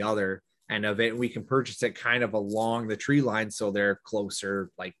down the other end of it. We can purchase it kind of along the tree line, so they're closer,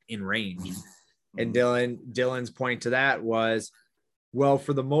 like in range. And Dylan's point to that was, well,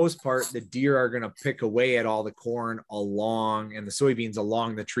 for the most part, the deer are going to pick away at all the corn along and the soybeans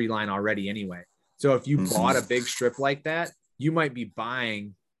along the tree line already anyway. So if you bought a big strip like that, you might be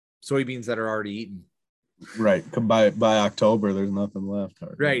buying soybeans that are already eaten. Right. By October, there's nothing left.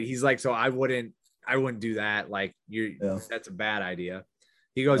 Right. He's like, so I wouldn't do that. Like, that's a bad idea.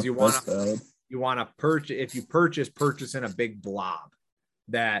 He goes, you want to purchase, if you purchase in a big blob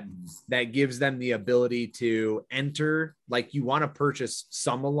that gives them the ability to enter. Like, you want to purchase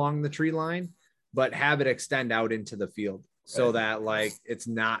some along the tree line, but have it extend out into the field. so that like it's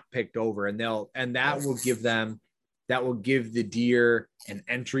not picked over, and that will give the deer an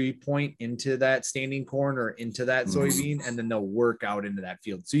entry point into that standing corn or into that soybean, and then they'll work out into that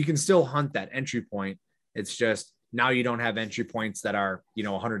field. So you can still hunt that entry point. It's just now you don't have entry points that are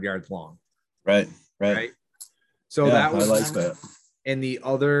 100 yards long. Right. So that was, I like that. And the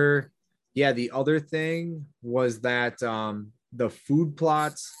other thing was that the food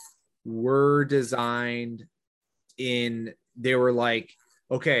plots were designed they were like,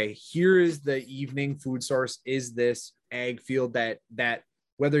 okay, here is the evening food source, is this ag field that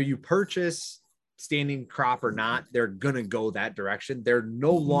whether you purchase standing crop or not, they're going to go that direction. They're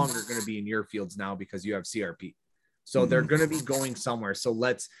no longer going to be in your fields now because you have CRP. So they're going to be going somewhere. So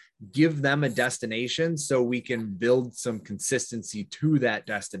let's give them a destination so we can build some consistency to that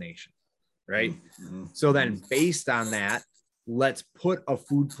destination. Right. So then based on that, let's put a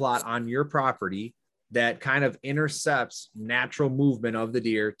food plot on your property that kind of intercepts natural movement of the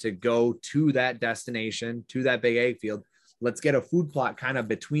deer to go to that destination, to that big ag field. Let's get a food plot kind of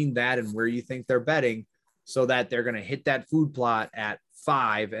between that and where you think they're bedding, so that they're going to hit that food plot at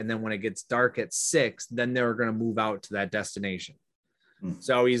 5. And then when it gets dark at 6, then they're going to move out to that destination.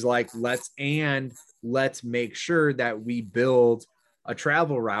 So he's like, let's make sure that we build a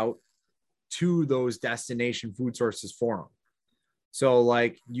travel route to those destination food sources for them. So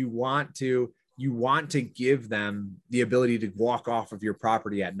like you want to give them the ability to walk off of your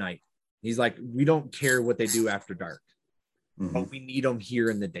property at night. He's like, we don't care what they do after dark, but we need them here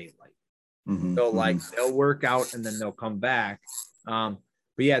in the daylight. So like they'll work out and then they'll come back. But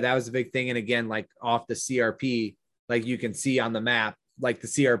yeah, that was a big thing. And again, like off the CRP, like you can see on the map, like the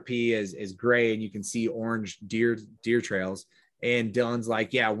CRP is gray and you can see orange deer trails. And Dylan's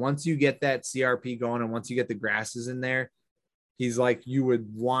like, yeah, once you get that CRP going and once you get the grasses in there, he's like, you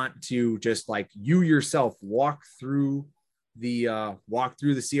would want to just like you yourself walk through the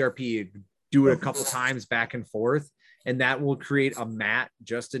CRP, do it a couple times back and forth. And that will create a mat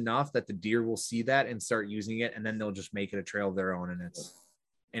just enough that the deer will see that and start using it. And then they'll just make it a trail of their own.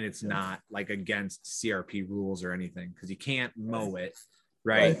 And it's not like against CRP rules or anything, because you can't mow it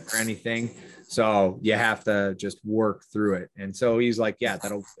right or anything. So you have to just work through it. And so he's like, yeah,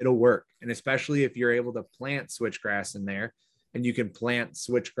 it'll work. And especially if you're able to plant switchgrass in there and you can plant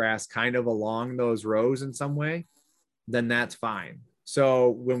switchgrass kind of along those rows in some way, then that's fine. So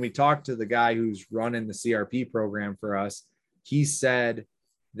when we talked to the guy who's running the CRP program for us, he said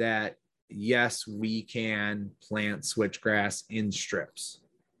that, yes, we can plant switchgrass in strips.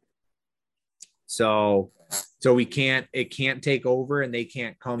 So it can't take over, and they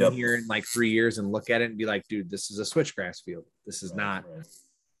can't come here in like 3 years and look at it and be like, dude, this is a switchgrass field. This is not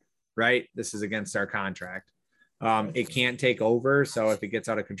right. This is against our contract. It can't take over. So if it gets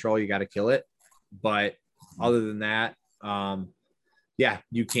out of control, you got to kill it. But other than that,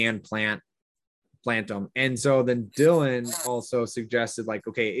 you can plant them. And so then Dylan also suggested, like,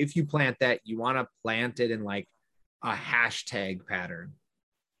 okay, if you plant that, you want to plant it in like a hashtag pattern,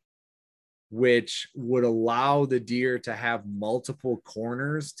 which would allow the deer to have multiple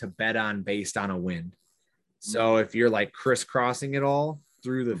corners to bed on based on a wind. So if you're like crisscrossing it all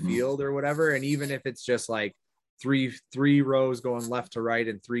through the field or whatever, and even if it's just like three rows going left to right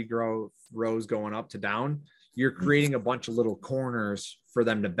and three rows going up to down, you're creating a bunch of little corners for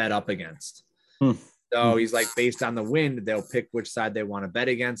them to bed up against. So he's like, based on the wind, they'll pick which side they want to bet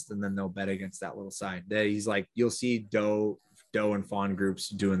against, and then they'll bet against that little side. He's like, you'll see doe and fawn groups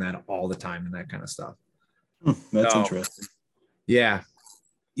doing that all the time and that kind of stuff. That's interesting. Yeah.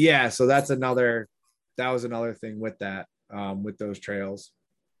 So that was another thing with that, with those trails.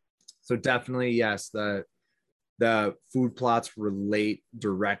 So definitely, yes, the food plots relate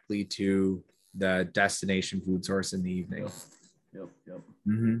directly to the destination food source in the evening. Yep.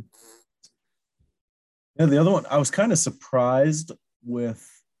 Yeah, the other one, I was kind of surprised with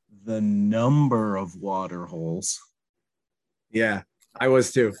the number of water holes. Yeah, I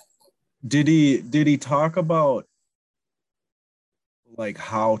was too. Did he talk about like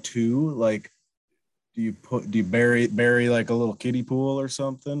how to, like, do you bury like a little kiddie pool or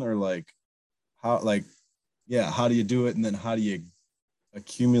something, or like how do you do it, and then how do you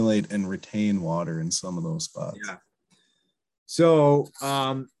accumulate and retain water in some of those spots? Yeah. So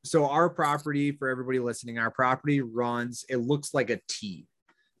our property, for everybody listening, our property runs, it looks like a T.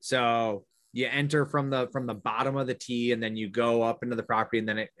 So you enter from the bottom of the T, and then you go up into the property, and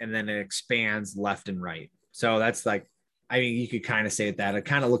then it expands left and right. So that's like, I mean, you could kind of say it that it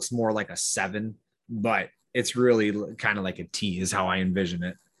kind of looks more like a 7, but it's really kind of like a T is how I envision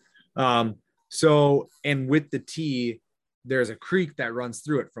it. So, and with the T, there's a creek that runs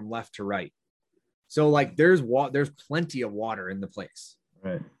through it from left to right. So like there's plenty of water in the place.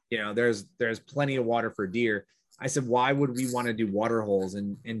 Right. You know, there's plenty of water for deer. I said, why would we want to do water holes?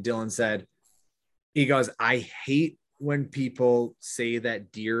 And Dylan said, he goes, I hate when people say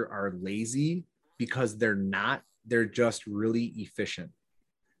that deer are lazy because they're not. They're just really efficient.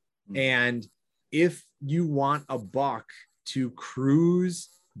 And if you want a buck to cruise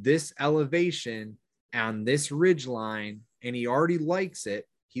this elevation on this ridge line, and he already likes it,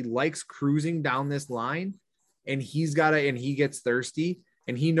 he likes cruising down this line, and he gets thirsty,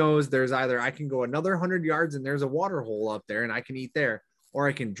 and he knows there's either I can go another 100 yards and there's a water hole up there and I can eat there, or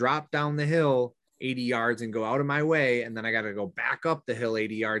I can drop down the hill 80 yards and go out of my way, and then I got to go back up the hill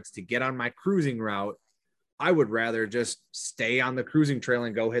 80 yards to get on my cruising route. I would rather just stay on the cruising trail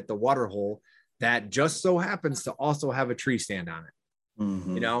and go hit the water hole that just so happens to also have a tree stand on it.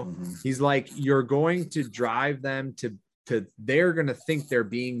 Mm-hmm, You know, he's like, you're going to drive them to they're going to think they're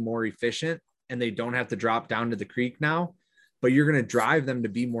being more efficient and they don't have to drop down to the creek now, but you're going to drive them to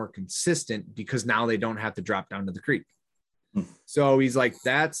be more consistent because now they don't have to drop down to the creek. So he's like,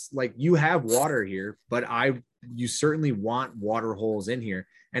 that's like, you have water here, but you certainly want water holes in here.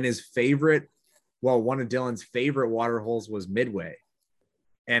 And his favorite, one of Dylan's favorite water holes was Midway.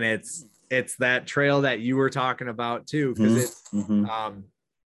 And it's that trail that you were talking about too. Cause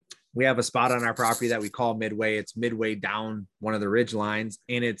we have a spot on our property that we call Midway. It's midway down one of the ridge lines.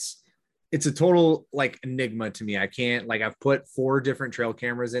 And it's a total like enigma to me. I can't, like, I've put 4 different trail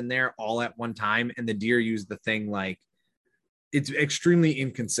cameras in there all at one time. And the deer use the thing. Like, it's extremely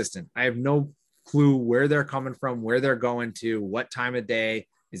inconsistent. I have no clue where they're coming from, where they're going to, what time of day.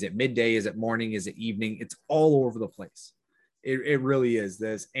 Is it midday? Is it morning? Is it evening? It's all over the place. It really is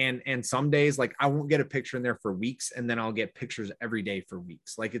this. And some days, like, I won't get a picture in there for weeks, and then I'll get pictures every day for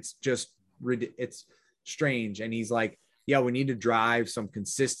weeks. Like, it's just, it's strange. And he's like, yeah, we need to drive some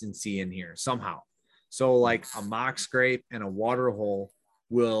consistency in here somehow. So like a mock scrape and a water hole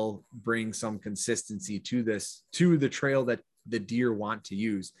will bring some consistency to the trail that the deer want to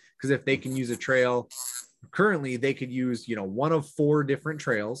use. Because if they can use a trail, currently they could use, one of 4 different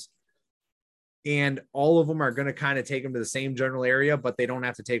trails, and all of them are going to kind of take them to the same general area, but they don't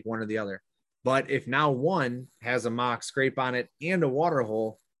have to take one or the other. But if now one has a mock scrape on it and a water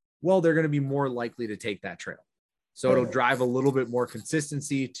hole, well, they're going to be more likely to take that trail. So it'll drive a little bit more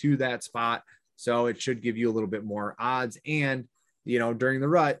consistency to that spot. So it should give you a little bit more odds. And, during the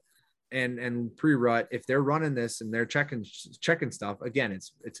rut and pre-rut, if they're running this and they're checking stuff, again,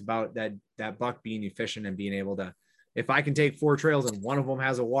 it's about that buck being efficient and being able to, if I can take 4 trails and one of them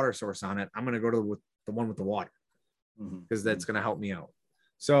has a water source on it, I'm going to go to the one with the water, because that's going to help me out.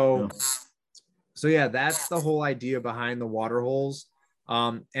 So yeah, that's the whole idea behind the water holes.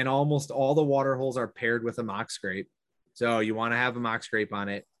 And almost all the water holes are paired with a mock scrape. So you want to have a mock scrape on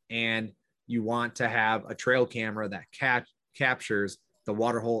it, and you want to have a trail camera that captures the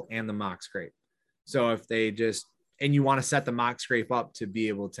water hole and the mock scrape. So if they and you want to set the mock scrape up to be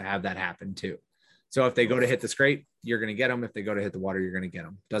able to have that happen too. So if they go to hit the scrape, you're going to get them. If they go to hit the water, you're going to get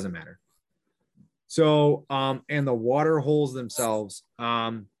them. Doesn't matter. So, and the water holes themselves,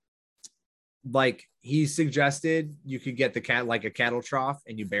 like he suggested, you could get a cattle trough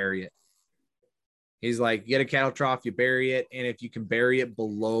and you bury it. He's like, get a cattle trough, you bury it. And if you can bury it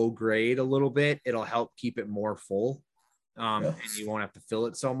below grade a little bit, it'll help keep it more full. And you won't have to fill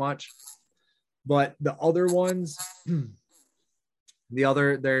it so much. But the other ones,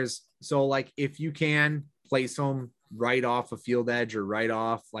 so like if you can place them right off a field edge or right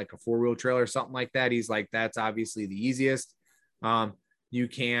off like a 4-wheel trailer or something like that, he's like, that's obviously the easiest. You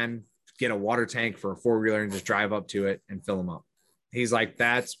can get a water tank for a 4-wheeler and just drive up to it and fill them up. He's like,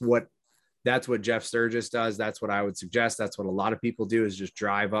 that's what Jeff Sturgis does. That's what I would suggest. That's what a lot of people do, is just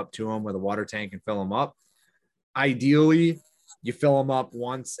drive up to them with a water tank and fill them up. Ideally, you fill them up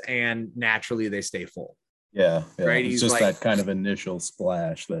once and naturally they stay full. Yeah. Right. It's just that kind of initial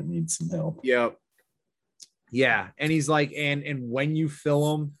splash that needs some help. Yep. Yeah. And he's like, and when you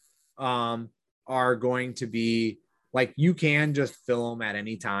fill them, are going to be like, you can just fill them at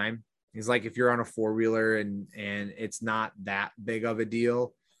any time. He's like, if you're on a 4-wheeler and it's not that big of a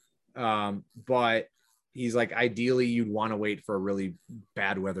deal. But he's like, ideally you'd want to wait for a really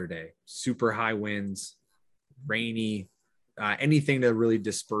bad weather day, super high winds, rainy, anything to really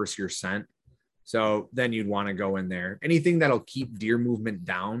disperse your scent. So then you'd want to go in there, anything that'll keep deer movement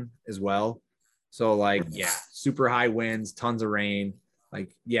down as well. So like, yeah, super high winds, tons of rain,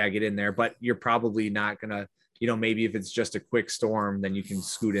 like, yeah, get in there, but you're probably not going to, maybe if it's just a quick storm, then you can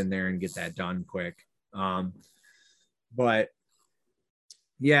scoot in there and get that done quick. But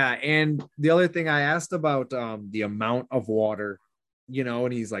yeah. And the other thing I asked about, the amount of water,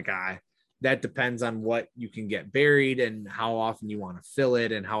 and he's like, that depends on what you can get buried and how often you want to fill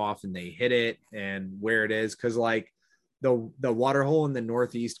it and how often they hit it and where it is. Cause like the water hole in the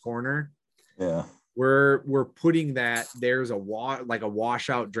northeast corner, Yeah. we're putting that there's a like a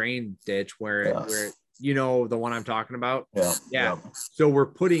washout drain ditch where it, the one I'm talking about. Yeah. Yeah. So we're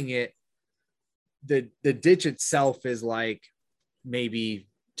putting it, the ditch itself is like maybe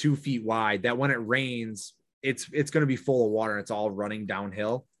 2 feet wide, that when it rains, it's going to be full of water and it's all running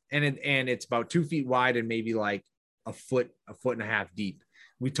downhill. And it's about 2 feet wide and maybe like a foot and a half deep.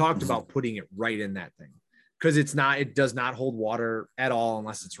 We talked about putting it right in that thing because it does not hold water at all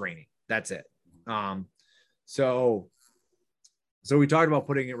unless it's raining. That's it. So we talked about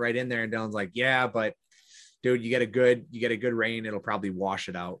putting it right in there, and Dylan's like, yeah, but dude, you get a good rain, it'll probably wash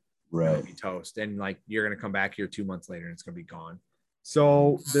it out. Right. It'll be toast. And like, you're going to come back here 2 months later and it's going to be gone.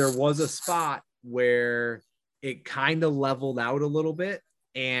 So there was a spot where it kind of leveled out a little bit,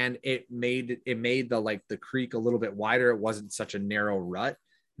 and it made the creek a little bit wider. It wasn't such a narrow rut.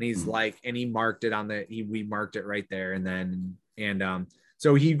 And he's like, and he marked it we marked it right there.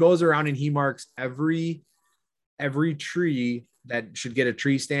 So he goes around and he marks every tree that should get a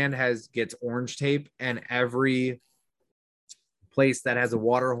tree stand gets orange tape, and every place that has a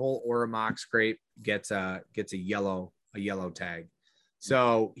water hole or a mock scrape gets a yellow tag.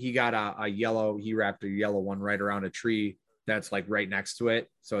 So he got he wrapped a yellow one right around a tree that's like right next to it.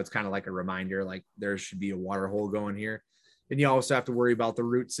 So it's kind of like a reminder, like there should be a water hole going here. And you also have to worry about the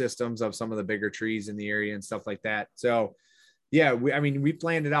root systems of some of the bigger trees in the area and stuff like that. So yeah, we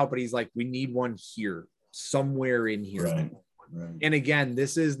planned it out, but he's like, we need one here, somewhere in here. Right. And again,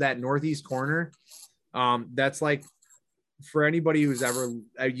 this is that northeast corner. That's like, for anybody who's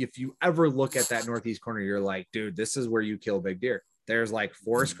if you ever look at that northeast corner, you're like, dude, this is where you kill big deer. There's like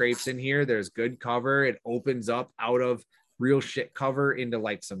 4 scrapes in here. There's good cover. It opens up out of real shit cover into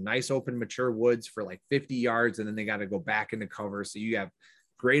like some nice open mature woods for like 50 yards. And then they got to go back into cover. So you have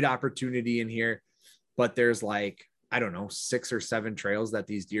great opportunity in here, but there's like, I don't know, 6 or 7 trails that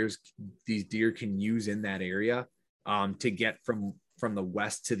these deer can use in that area to get from the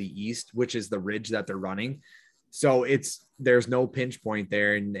west to the east, which is the ridge that they're running. So there's no pinch point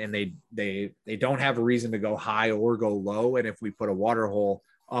there, and they don't have a reason to go high or go low. And if we put a water hole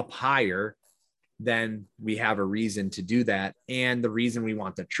up higher, then we have a reason to do that. And the reason we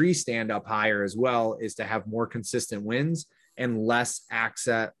want the tree stand up higher as well is to have more consistent winds and less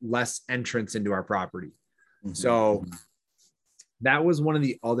entrance into our property. Mm-hmm. So that was one of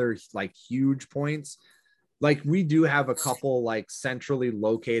the other like huge points. Like we do have a couple like centrally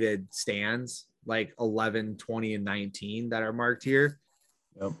located stands, like 11, 20, and 19 that are marked here.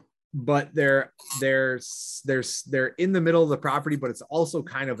 Yep. But they're in the middle of the property, but it's also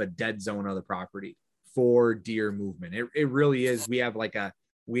kind of a dead zone of the property for deer movement. It really is. We have like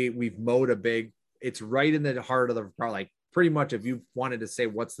we've mowed it's right in the heart of the, like pretty much if you wanted to say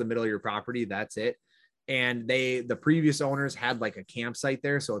what's the middle of your property, that's it. And the previous owners had like a campsite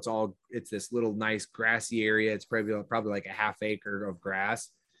there. So it's this little nice grassy area. It's probably like a half acre of grass.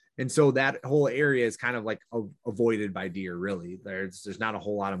 And so that whole area is kind of like avoided by deer, really. There's not a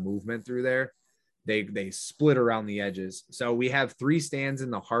whole lot of movement through there. They split around the edges. So we have 3 stands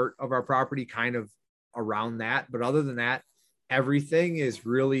in the heart of our property, kind of around that. But other than that, everything is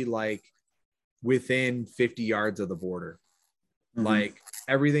really like within 50 yards of the border. Mm-hmm. Like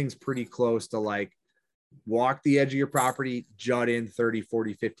everything's pretty close to like walk the edge of your property, jut in 30,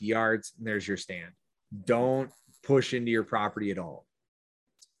 40, 50 yards, and there's your stand. Don't push into your property at all.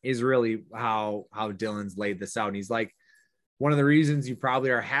 Is really how Dylan's laid this out. And he's like, one of the reasons you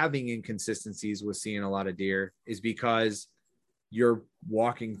probably are having inconsistencies with seeing a lot of deer is because you're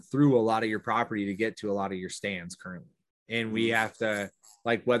walking through a lot of your property to get to a lot of your stands currently. And we have to,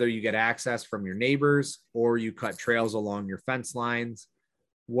 like, whether you get access from your neighbors or you cut trails along your fence lines,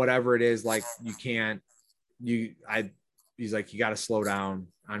 whatever it is, like he's like, you got to slow down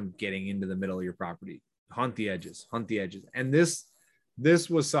on getting into the middle of your property, hunt the edges. And this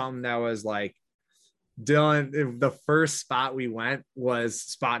was something that was like, Dylan, the first spot we went was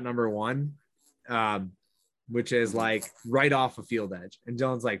spot number 1, which is like right off a field edge. And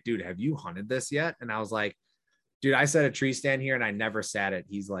Dylan's like, dude, have you hunted this yet? And I was like, dude, I set a tree stand here and I never sat it.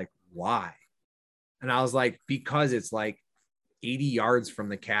 He's like, why? And I was like, because it's like 80 yards from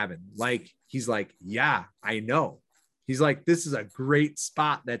the cabin. Like, he's like, yeah, I know. He's like, this is a great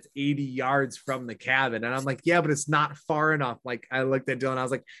spot that's 80 yards from the cabin. And I'm like, yeah, but it's not far enough. Like, I looked at Dylan, I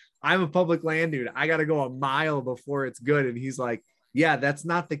was like, I'm a public land dude. I got to go a mile before it's good. And he's like, yeah, that's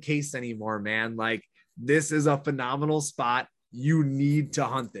not the case anymore, man. Like, this is a phenomenal spot. You need to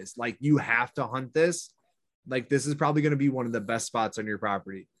hunt this. Like, you have to hunt this. Like, this is probably going to be one of the best spots on your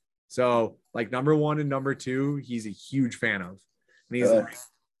property. So like number 1 and number 2, he's a huge fan of. And he's like,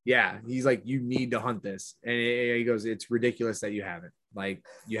 yeah, he's like, you need to hunt this. And he goes, it's ridiculous that you haven't. Like,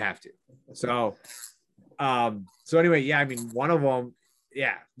 you have to. So anyway, yeah, I mean, one of them,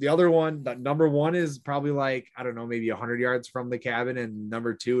 yeah. The other one, the number 1 is probably like, I don't know, maybe 100 yards from the cabin. And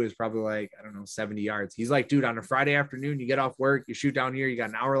number 2 is probably like, I don't know, 70 yards. He's like, dude, on a Friday afternoon, you get off work, you shoot down here, you got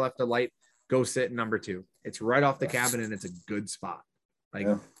an hour left of light, go sit in number 2. It's right off the cabin and it's a good spot. Like,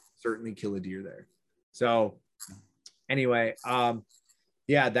 certainly kill a deer there. So anyway,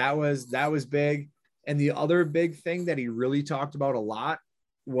 yeah, that was big. And the other big thing that he really talked about a lot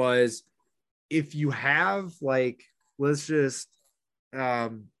was, if you have like, let's just,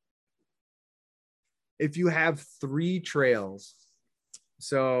 if you have 3 trails,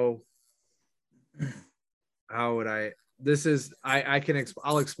 so how would I'll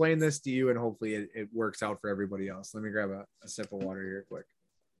explain this to you and hopefully it works out for everybody else. Let me grab a sip of water here quick.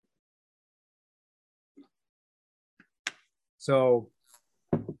 So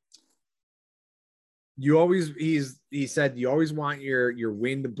he said you always want your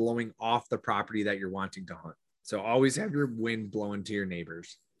wind blowing off the property that you're wanting to hunt. So always have your wind blowing to your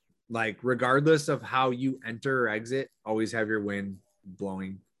neighbors. Like, regardless of how you enter or exit, always have your wind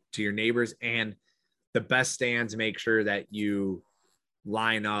blowing to your neighbors. And the best stands, make sure that you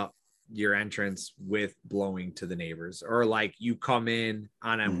line up your entrance with blowing to the neighbors, or like you come in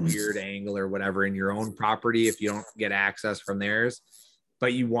on a weird angle or whatever in your own property if you don't get access from theirs,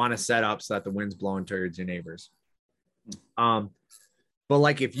 but you want to set up so that the wind's blowing towards your neighbors. But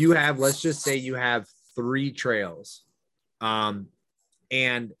like, if you have, let's just say you have 3 trails, and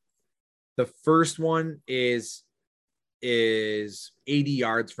the first one is 80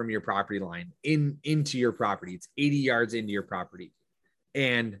 yards from your property line into your property. It's 80 yards into your property.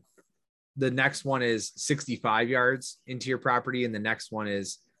 And the next one is 65 yards into your property. And the next one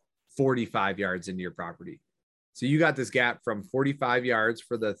is 45 yards into your property. So you got this gap from 45 yards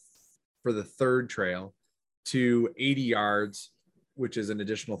for the third trail to 80 yards, which is an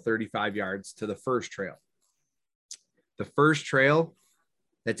additional 35 yards to the first trail. The first trail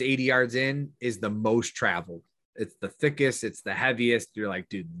that's 80 yards in is the most traveled. It's the thickest, it's the heaviest. You're like,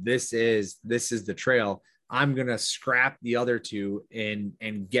 dude, this is the trail. I'm going to scrap the other 2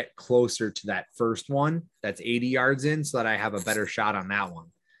 and get closer to that first one that's 80 yards in so that I have a better shot on that one.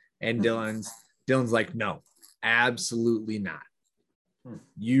 And Dylan's like, no, absolutely not.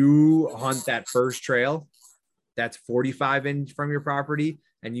 You hunt that first trail that's 45 in from your property,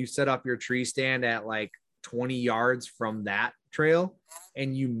 and you set up your tree stand at like 20 yards from that trail,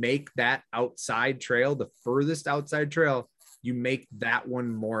 and you make that outside trail, the furthest outside trail, you make that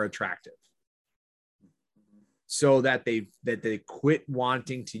one more attractive, so that they quit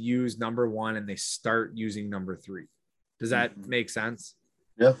wanting to use number 1 and they start using number 3. Does that make sense?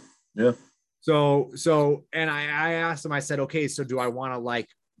 Yeah. So, and I asked him, I said, okay, so do I want to like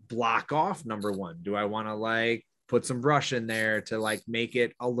block off number 1? Do I want to like put some brush in there to like make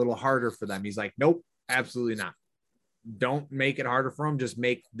it a little harder for them? He's like, nope, absolutely not. Don't make it harder for them. Just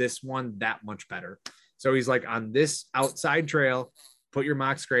make this one that much better. So he's like, on this outside trail, put your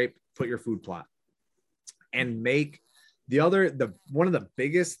mock scrape, put your food plot, and make one of the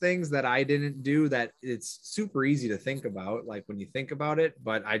biggest things that I didn't do, that it's super easy to think about, like when you think about it,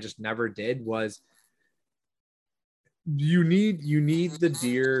 but I just never did, was you need the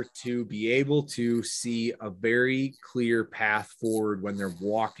deer to be able to see a very clear path forward when they're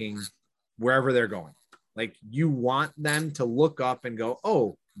walking wherever they're going. Like, you want them to look up and go,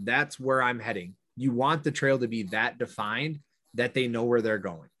 oh, that's where I'm heading. You want the trail to be that defined that they know where they're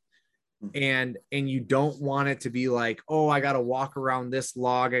going. And you don't want it to be like, oh, I got to walk around this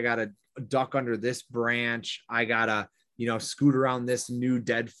log. I got to duck under this branch. I got to, scoot around this new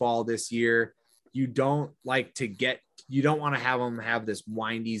deadfall this year. You don't want to have them have this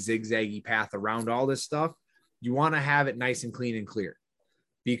windy, zigzaggy path around all this stuff. You want to have it nice and clean and clear,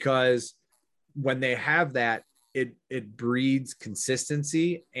 because when they have that, it breeds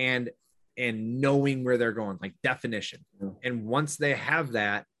consistency and knowing where they're going, like definition. And once they have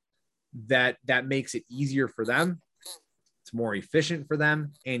that makes it easier for them. It's more efficient for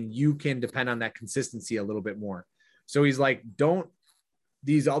them, and you can depend on that consistency a little bit more. So he's like,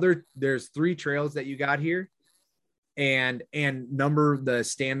 there's 3 trails that you got here, and the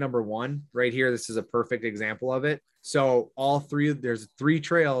stand number 1 right here. This is a perfect example of it. So there's 3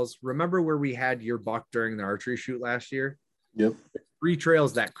 trails. Remember where we had your buck during the archery shoot last year? Yep. 3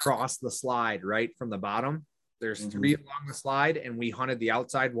 trails that cross the slide right from the bottom. There's 3 along the slide, and we hunted the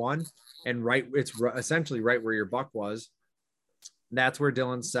outside one, and it's essentially right where your buck was. That's where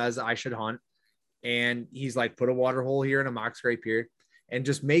Dylan says I should hunt. And he's like, put a water hole here and a mock scrape here. and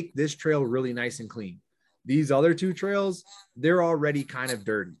just make this trail really nice and clean. These other 2 trails, they're already kind of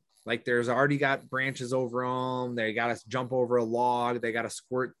dirty. Like there's already got branches over them. They got to jump over a log. They got to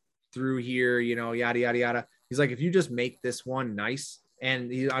squirt through here, you know, yada, yada, yada. He's like, if you just make this one nice,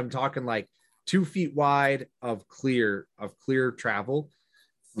 and I'm talking like 2 feet wide of clear travel,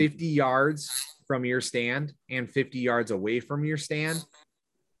 50 yards from your stand and 50 yards away from your stand,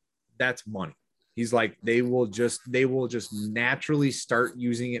 that's money. He's like, they will just naturally start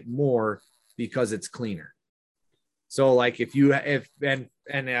using it more because it's cleaner. So like and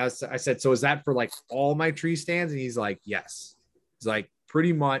as I said, so is that for like all my tree stands? And he's like, yes. He's like,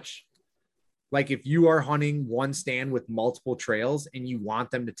 pretty much. Like if you are hunting one stand with multiple trails and you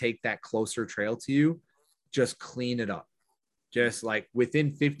want them to take that closer trail to you, just clean it up. Just like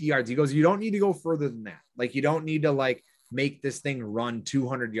within 50 yards. He goes, you don't need to go further than that. Like you don't need to like make this thing run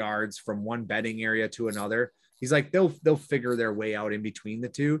 200 yards from one bedding area to another. He's like, they'll figure their way out in between the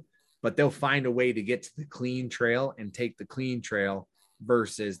two, but they'll find a way to get to the clean trail and take the clean trail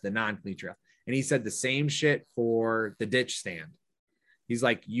versus the non-clean trail. And he said the same shit for the ditch stand. He's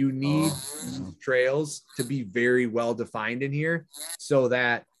like, you need trails to be very well defined in here so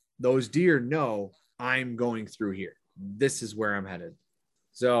that those deer know I'm going through here. This is where I'm headed.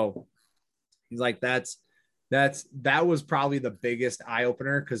 So he's like, that was probably the biggest eye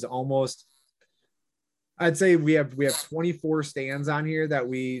opener. Cause almost I'd say we have 24 stands on here that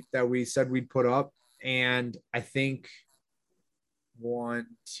we said we'd put up. And I think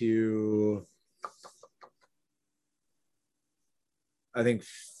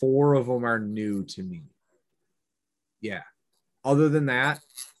 4 of them are new to me. Yeah. Other than that,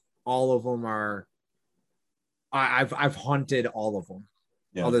 all of them are, I've hunted all of them.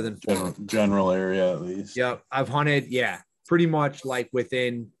 Yeah, other than general area at least. Yep. I've hunted, pretty much like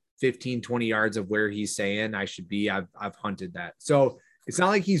within 15, 20 yards of where he's saying I should be. I've hunted that. So it's not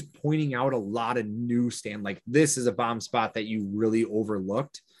like he's pointing out a lot of new stand. Like this is a bomb spot that you really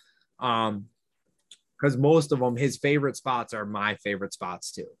overlooked. Because most of them, his favorite spots are my favorite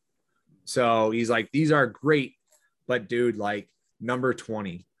spots too. So he's like, these are great, but dude, like number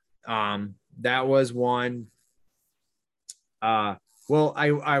 20, that was one. Well,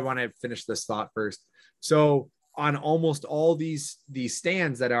 I want to finish this thought first. So on almost all these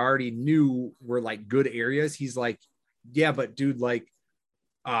stands that I already knew were like good areas, he's like, yeah, but dude, like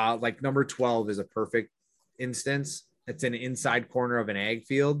number 12 is a perfect instance. It's an inside corner of an ag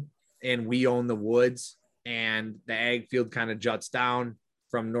field, and we own the woods, and the ag field kind of juts down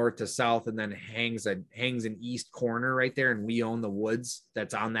from north to south and then hangs an east corner right there. And we own the woods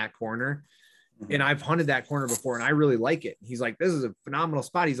that's on that corner. And I've hunted that corner before and I really like it. He's like, this is a phenomenal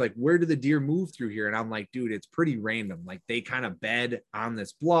spot. He's like, where do the deer move through here? And I'm like, dude, it's pretty random. Like they kind of bed on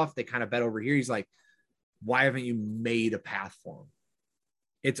this bluff. They kind of bed over here. He's like, why haven't you made a path for them?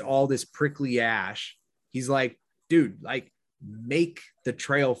 It's all this prickly ash. He's like, dude, like make the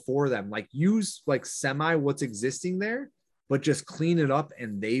trail for them. Like use like semi what's existing there, but just clean it up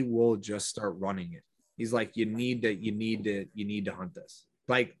and they will just start running it. He's like, you need to hunt this.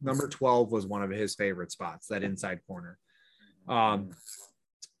 Like number 12 was one of his favorite spots, that inside corner. And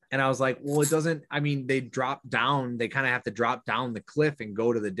I was like, well, it doesn't, I mean, they drop down, they kind of have to drop down the cliff and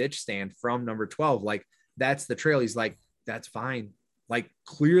go to the ditch stand from number 12. Like that's the trail. He's like, that's fine. Like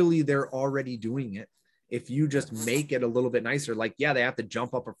clearly they're already doing it. If you just make it a little bit nicer, like, yeah, they have to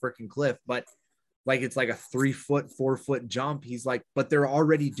jump up a freaking cliff, but like, it's like a 3 foot, 4 foot jump. He's like, but they're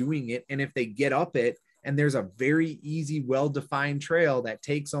already doing it. And if they get up it, and there's a very easy, well-defined trail that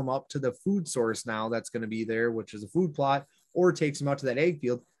takes them up to the food source now that's going to be there, which is a food plot, or takes them out to that egg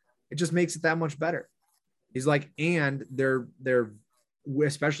field. It just makes it that much better. He's like, and they're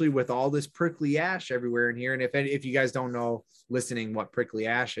especially with all this prickly ash everywhere in here. And if you guys don't know listening what prickly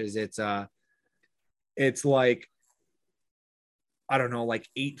ash is, it's like, I don't know, like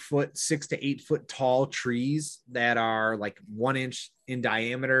 6 to 8 foot tall trees that are like 1 inch in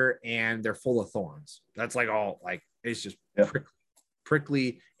diameter and they're full of thorns. That's like all, like, it's just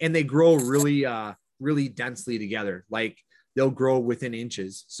prickly, and they grow really, really densely together. Like they'll grow within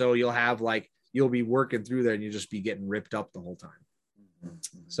inches. So you'll be working through there and you'll just be getting ripped up the whole time.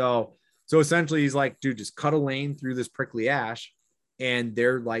 So essentially he's like, dude, just cut a lane through this prickly ash and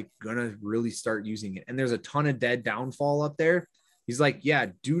they're like gonna really start using it. And there's a ton of dead downfall up there. He's like, yeah,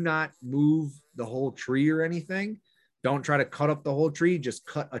 do not move the whole tree or anything. Don't try to cut up the whole tree. Just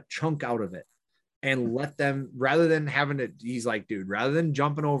cut a chunk out of it and let them, rather than having to, he's like, dude, rather than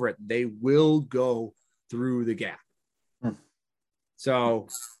jumping over it, they will go through the gap. So,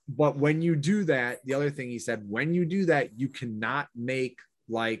 but when you do that, the other thing he said, when you do that, you cannot make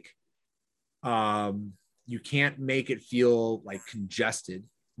like, you can't make it feel like congested,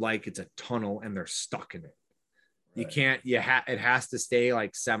 like it's a tunnel and they're stuck in it. You can't, it has to stay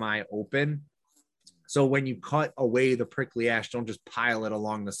like semi open. So when you cut away the prickly ash, don't just pile it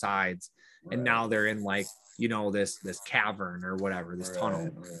along the sides. And now they're in like, you know, this cavern or whatever, this tunnel.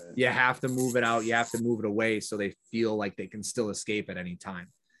 You have to move it out. You have to move it away so they feel like they can still escape at any time.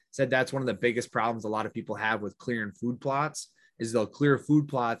 Said that's one of the biggest problems a lot of people have with clearing food plots is they'll clear food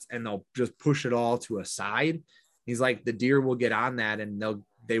plots and they'll just push it all to a side. He's like, the deer will get on that and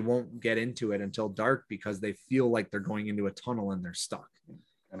they won't get into it until dark because they feel like they're going into a tunnel and they're stuck.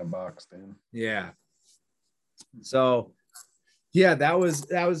 Kind of boxed in. Yeah. So yeah, that was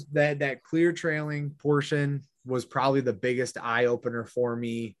that clear trailing portion was probably the biggest eye opener for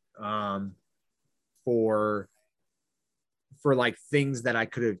me, for like things that I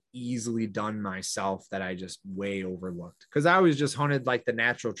could have easily done myself that I just way overlooked. Cause I was just hunted like the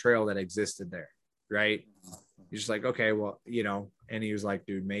natural trail that existed there. Right. You're just like, okay, well, you know, and he was like,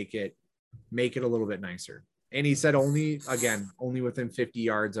 dude, make it a little bit nicer. And he said only within 50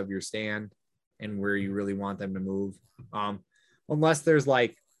 yards of your stand and where you really want them to move. Unless there's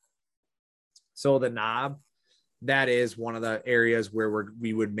like, so the knob, that is one of the areas where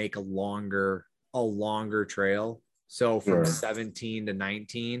we would make a longer trail. So from 17 to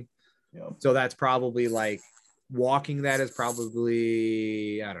 19. Yep. So that's probably like walking that is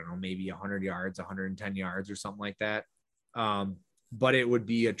probably, I don't know, maybe 100 yards, 110 yards or something like that. But it would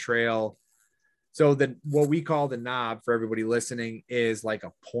be a trail. So what we call the knob for everybody listening is like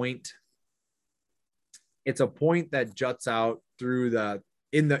a point. It's a point that juts out through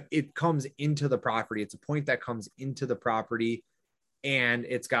it comes into the property. It's a point that comes into the property and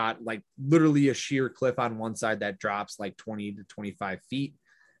it's got like literally a sheer cliff on one side that drops like 20 to 25 feet.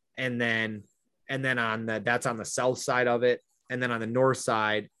 And then that's on the south side of it. And then on the north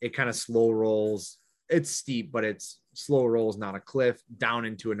side, it kind of slow rolls. It's steep, but it's slow rolls, not a cliff, down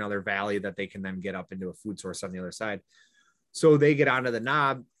into another valley that they can then get up into a food source on the other side. So they get onto the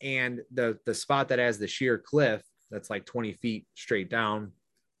knob and the spot that has the sheer cliff that's like 20 feet straight down,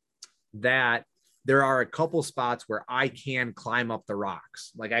 that there are a couple spots where I can climb up the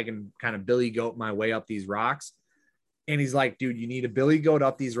rocks. Like I can kind of billy goat my way up these rocks. And he's like, dude, you need to billy goat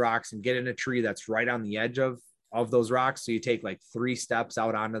up these rocks and get in a tree that's right on the edge of those rocks. So you take like 3 steps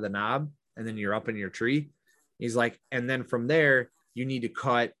out onto the knob and then you're up in your tree. He's like, and then from there, you need to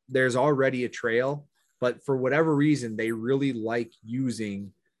cut. There's already a trail, but for whatever reason, they really like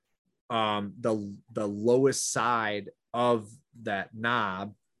using the lowest side of that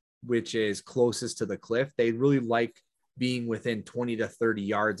knob, which is closest to the cliff. They really like being within 20 to 30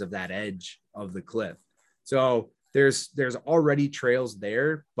 yards of that edge of the cliff. So there's already trails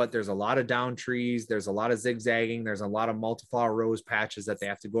there, but there's a lot of down trees. There's a lot of zigzagging. There's a lot of multiflower rose patches that they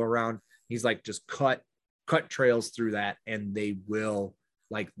have to go around. He's like, just cut trails through that. And they will,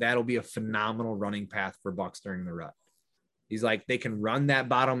 like, that'll be a phenomenal running path for bucks during the rut. He's like, they can run that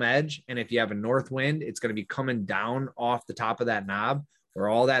bottom edge. And if you have a north wind, it's going to be coming down off the top of that knob where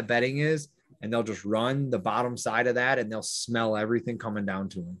all that bedding is. And they'll just run the bottom side of that and they'll smell everything coming down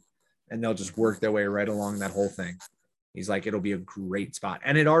to them. And they'll just work their way right along that whole thing. He's like, it'll be a great spot.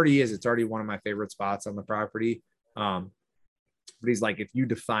 And it already is. It's already one of my favorite spots on the property. But he's like, if you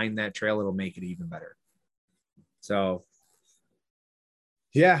define that trail, it'll make it even better. So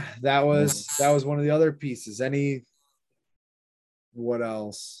yeah, that was one of the other pieces. What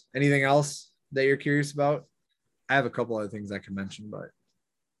else? Anything else that you're curious about? I have a couple other things I can mention, but.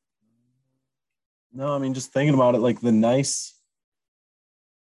 No, I mean, just thinking about it, like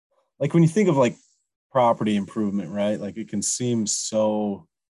like when you think of like property improvement, right? Like it can seem so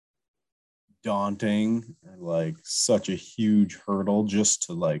daunting and like such a huge hurdle just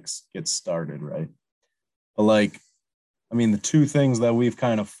to like get started, right? But like, I mean, the 2 things that we've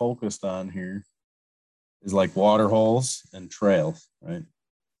kind of focused on here is like water holes and trails, right?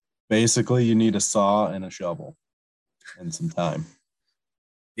 Basically, you need a saw and a shovel and some time.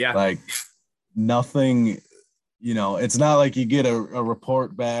 Yeah. Like nothing, you know, it's not like you get a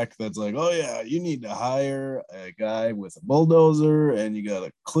report back that's like, oh yeah, you need to hire a guy with a bulldozer and you got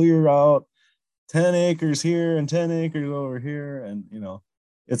to clear out 10 acres here and 10 acres over here. And, you know,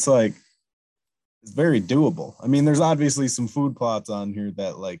 it's like, it's very doable. I mean, there's obviously some food plots on here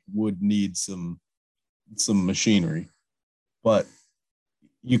that like would need some machinery, but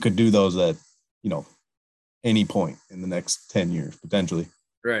you could do those at, you know, any point in the next 10 years, potentially.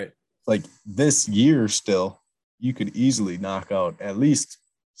 Right. Like this year still, you could easily knock out at least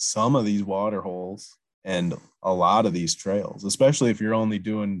some of these water holes and a lot of these trails, especially if you're only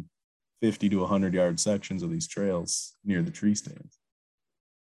doing 50 to 100 yard sections of these trails near the tree stands.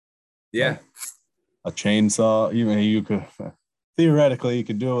 Yeah. a chainsaw. You could theoretically you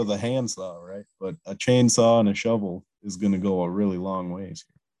could do it with a handsaw, right? But a chainsaw and a shovel is going to go a really long ways.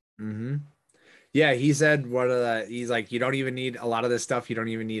 Mm-hmm. Yeah, he said he's like, you don't even need a lot of this stuff. You don't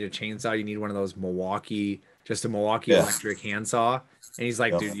even need a chainsaw. You need one of those just a Milwaukee electric handsaw. And he's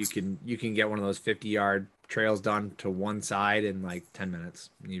like, dude, you can get one of those 50-yard trails done to one side in like 10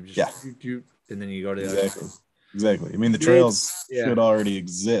 minutes. And you just and then you go to the other. Exactly. I mean, the trails should already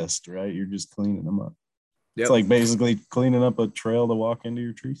exist, right? You're just cleaning them up. Yep. It's like basically cleaning up a trail to walk into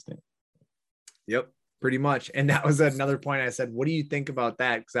your tree stand. Yep, pretty much. And that was another point I said, what do you think about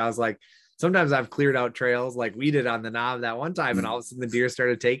that? Because I was like, sometimes I've cleared out trails like we did on the knob that one time, and all of a sudden the deer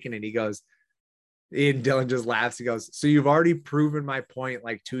started taking it. He goes, and Dylan just laughs. He goes, so you've already proven my point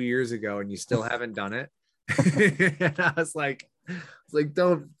like 2 years ago and you still haven't done it? And I was like,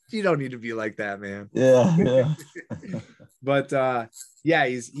 you don't need to be like that, man. Yeah. But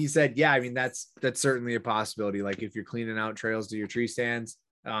he said, yeah, I mean, that's certainly a possibility. Like if you're cleaning out trails to your tree stands,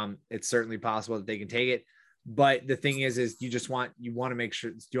 it's certainly possible that they can take it. But the thing is you want to make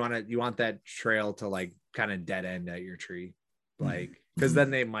sure you want that trail to like kind of dead end at your tree, like, because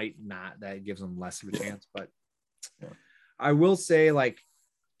then they might not, that gives them less of a chance. But I will say, like,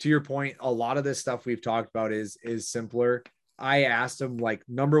 to your point, a lot of this stuff we've talked about is simpler. I asked him, like,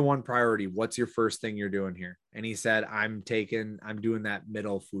 number one priority, what's your first thing you're doing here? And he said, I'm doing that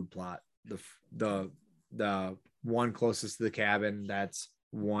middle food plot, the one closest to the cabin. That's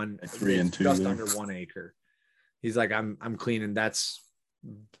 3 and 2, just under 1 acre. He's like, I'm cleaning. That's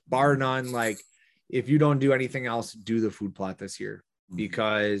bar none. Like, if you don't do anything else, do the food plot this year,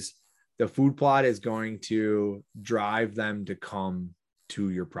 because the food plot is going to drive them to come to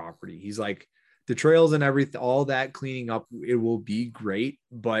your property. He's like, the trails and everything, all that cleaning up, it will be great.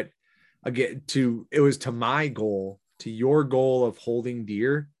 But again, it was to my goal, to your goal of holding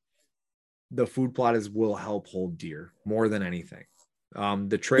deer, the food plot will help hold deer more than anything.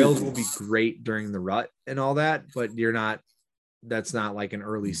 The trails will be great during the rut and all that, but that's not like an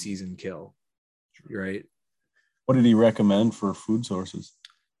early season kill, right? What did he recommend for food sources?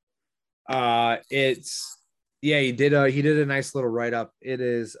 He did a nice little write-up. It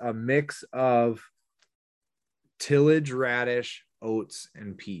is a mix of tillage, radish, oats,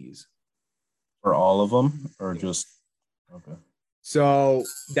 and peas. For all of them, or just okay? So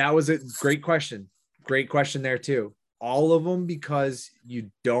that was a great question. Great question there too. All of them, because you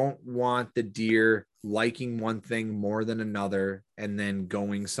don't want the deer liking one thing more than another and then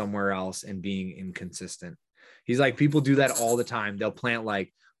going somewhere else and being inconsistent. He's like, people do that all the time. They'll plant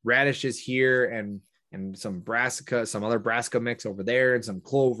like radishes here and some brassica, some other brassica mix over there, and some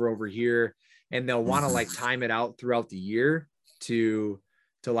clover over here. And they'll want to like time it out throughout the year to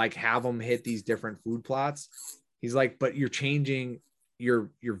like have them hit these different food plots. He's like, but you're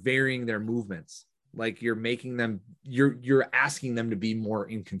varying their movements. Like you're making them, you're asking them to be more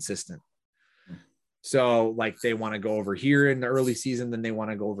inconsistent. So like they want to go over here in the early season, then they want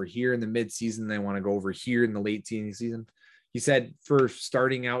to go over here in the mid season, they want to go over here in the late season. He said, for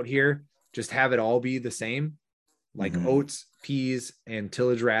starting out here, just have it all be the same, like oats, peas, and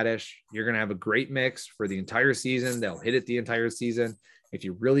tillage radish. You're going to have a great mix for the entire season. They'll hit it the entire season. If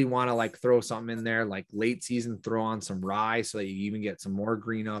you really want to like throw something in there, like late season, throw on some rye so that you even get some more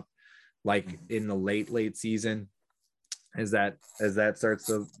green up, like in the late season as that starts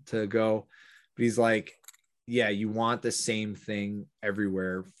to go. But he's like, yeah, you want the same thing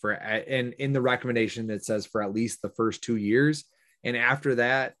everywhere and in the recommendation, it says for at least the first 2 years. And after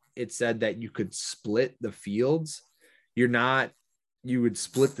that, it said that you could split the fields. You would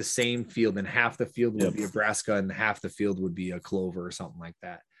split the same field, and half the field would be a brassica and half the field would be a clover or something like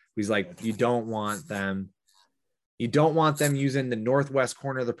that. He's like, you don't want them using the northwest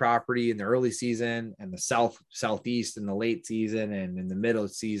corner of the property in the early season and the southeast in the late season, and in the middle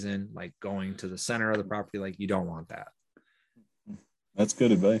season, like going to the center of the property. Like, you don't want that. That's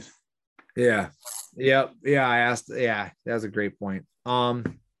good advice. Yeah. Yep. Yeah. I asked. Yeah. That was a great point.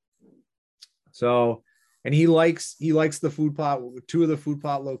 So, and he likes the food plot. 2 of the food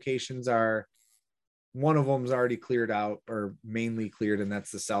plot locations one of them's already cleared out, or mainly cleared, and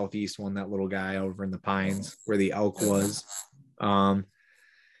that's the southeast one, that little guy over in the pines where the elk was. And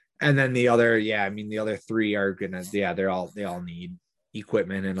then the other 3 are gonna, they all need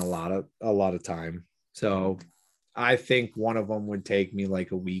equipment and a lot of time. So I think one of them would take me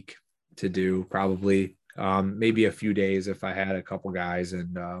like a week to do, probably, maybe a few days if I had a couple guys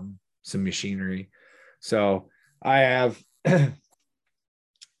and some machinery. So I have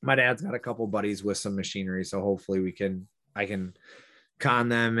my dad's got a couple buddies with some machinery, so hopefully I can con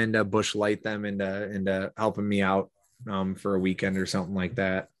them into bush light them into helping me out for a weekend or something like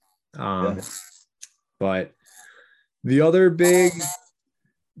that. But the other big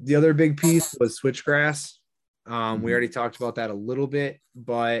piece was switchgrass. We already talked about that a little bit,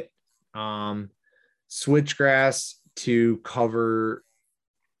 but switchgrass to cover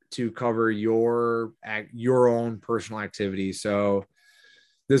your own personal activity. So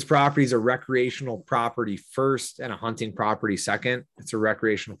this property is a recreational property first and a hunting property second. It's a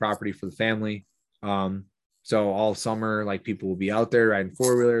recreational property for the family. So all summer, like, people will be out there riding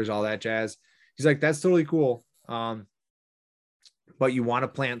four-wheelers, all that jazz. He's like, that's totally cool. But you want to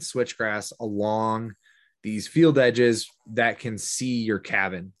plant switchgrass along these field edges that can see your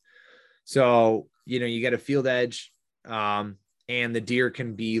cabin. So, you get a field edge, and the deer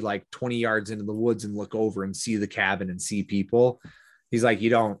can be like 20 yards into the woods and look over and see the cabin and see people. He's like, you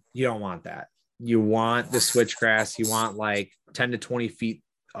don't want that. You want the switchgrass. You want like 10 to 20 feet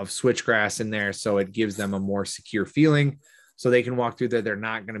of switchgrass in there, so it gives them a more secure feeling, so they can walk through there. They're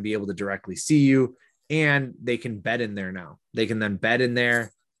not going to be able to directly see you, and they can bed in there now. They can then bed in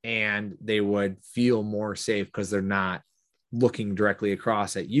there, and they would feel more safe because they're not looking directly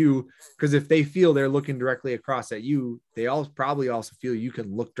across at you. Because if they feel they're looking directly across at you, they all probably also feel you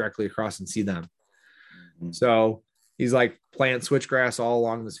can look directly across and see them. So he's like, plant switchgrass all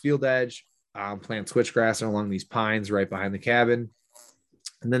along this field edge, plant switchgrass along these pines right behind the cabin.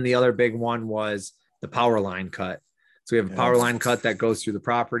 And then the other big one was the power line cut. So we have a power line cut that goes through the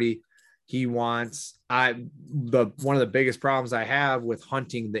property. He wants, one of the biggest problems I have with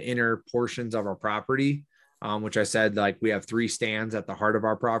hunting the inner portions of our property, which I said, like, we have 3 stands at the heart of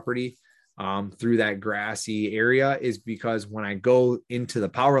our property, through that grassy area, is because when I go into the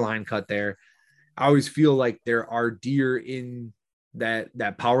power line cut there, I always feel like there are deer in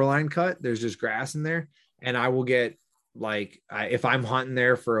that power line cut. There's just grass in there. And I will get, like, if I'm hunting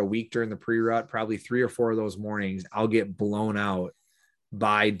there for a week during the pre-rut, probably 3 or 4 of those mornings, I'll get blown out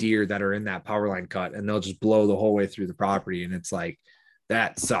by deer that are in that power line cut, and they'll just blow the whole way through the property. And it's like,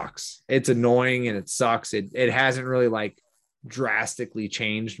 that sucks. It's annoying and it sucks. It hasn't really like drastically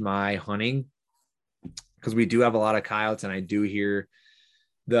changed my hunting, because we do have a lot of coyotes, and I do hear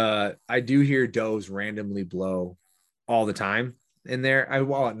does randomly blow all the time in there.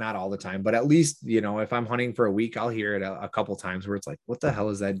 Well, not all the time, but at least, if I'm hunting for a week, I'll hear it a couple times where it's like, what the hell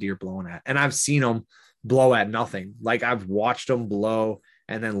is that deer blowing at? And I've seen them blow at nothing. Like, I've watched them blow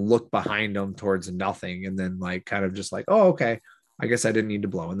and then look behind them towards nothing, and then like kind of just like, oh, okay, I guess I didn't need to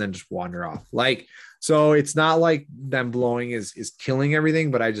blow, and then just wander off. Like, so it's not like them blowing is killing everything,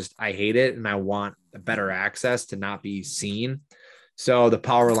 but I hate it, and I want better access to not be seen. So the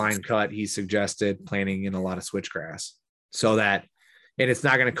power line cut, he suggested planting in a lot of switchgrass, so that, and it's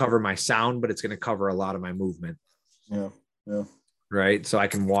not going to cover my sound, but it's going to cover a lot of my movement. Yeah. Right. So I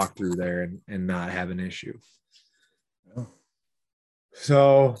can walk through there and not have an issue. Yeah.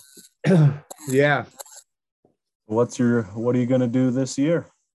 So, yeah. What are you going to do this year?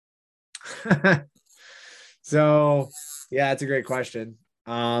 So, yeah, that's a great question.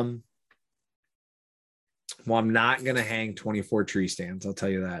 Well, I'm not going to hang 24 tree stands. I'll tell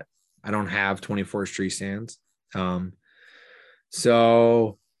you that. I don't have 24 tree stands.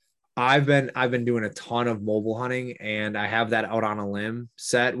 So I've been doing a ton of mobile hunting, and I have that out on a limb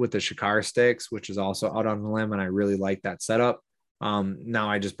set with the Shikar sticks, which is also out on a limb. And I really like that setup. Now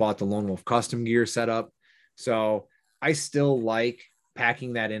I just bought the Lone Wolf custom gear setup. So I still like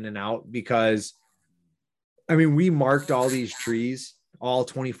packing that in and out, because we marked all these trees. All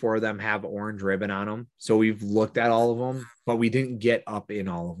 24 of them have orange ribbon on them. So we've looked at all of them, but we didn't get up in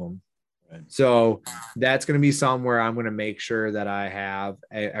all of them. Right. So that's going to be somewhere I'm going to make sure that I have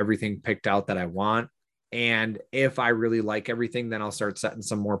everything picked out that I want. And if I really like everything, then I'll start setting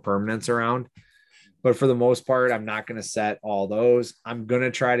some more permanents around. But for the most part, I'm not going to set all those. I'm going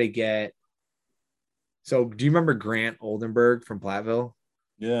to try to get. So do you remember Grant Oldenburg from Platteville?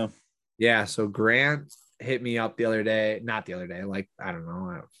 Yeah. Yeah. So Grant hit me up not the other day, like, I don't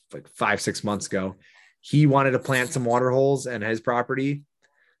know, like 5-6 months ago. He wanted to plant some water holes in his property.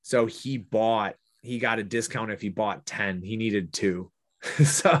 So he got a discount if he bought 10. He needed 2.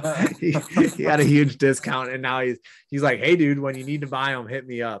 So he had a huge discount. And now he's like, hey, dude, when you need to buy them, hit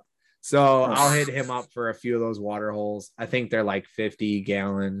me up. So I'll hit him up for a few of those water holes. I think they're like 50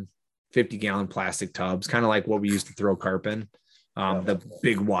 gallon plastic tubs, kind of like what we used to throw carp in. The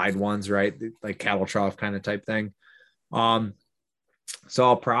big wide ones, right? Like cattle trough kind of type thing. So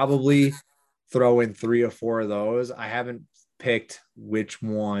I'll probably throw in 3 or 4 of those. I haven't picked which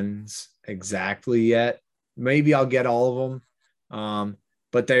ones exactly yet. Maybe I'll get all of them.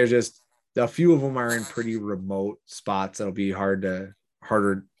 But there's just a few of them are in pretty remote spots that'll be harder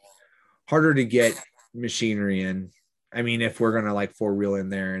to get machinery in, I mean, if we're gonna like 4-wheel in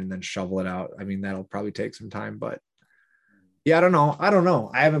there and then shovel it out, I mean, that'll probably take some time. But yeah, I don't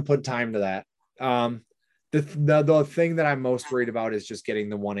know. I haven't put time to that. The thing that I'm most worried about is just getting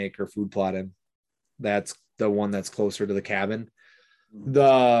the 1 acre food plot in. That's the one that's closer to the cabin.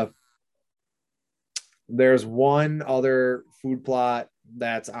 There's one other food plot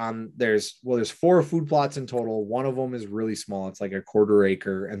that's on there's 4 food plots in total. One of them is really small. It's like a 1/4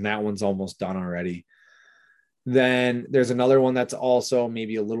 acre, and that one's almost done already. Then there's another one that's also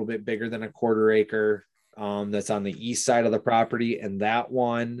maybe a little bit bigger than a 1/4 acre. That's on the east side of the property. And that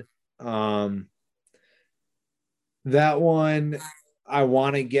one I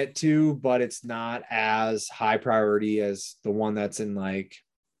want to get to, but it's not as high priority as the one that's in like,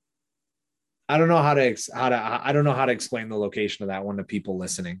 I don't know how to explain the location of that one to people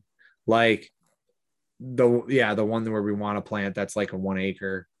listening. Like the one where we want to plant, that's like a 1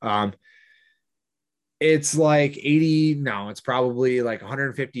 acre. It's like it's probably like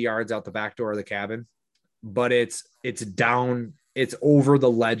 150 yards out the back door of the cabin, but it's down, it's over the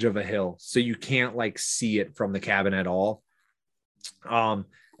ledge of a hill. So you can't like see it from the cabin at all. And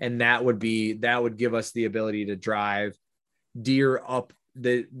that would give us the ability to drive deer up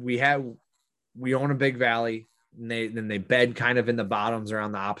we own a big valley, and they bed kind of in the bottoms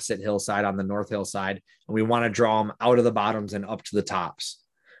around the opposite hillside on the north hillside. And we want to draw them out of the bottoms and up to the tops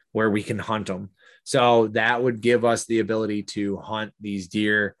where we can hunt them. So that would give us the ability to hunt these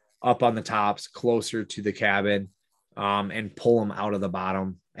deer up on the tops closer to the cabin, and pull them out of the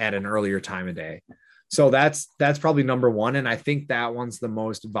bottom at an earlier time of day. So that's probably number one. And I think that one's the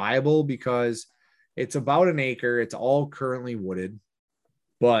most viable because it's about 1 acre. It's all currently wooded,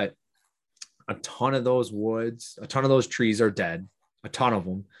 but a ton of those trees are dead. A ton of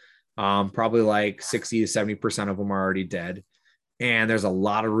them, probably like 60 to 70% of them are already dead. And there's a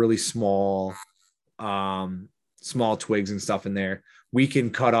lot of really small twigs and stuff in there. We can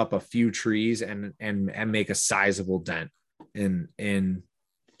cut up a few trees and make a sizable dent in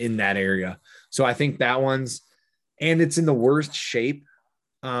that area. So I think that one's, and it's in the worst shape,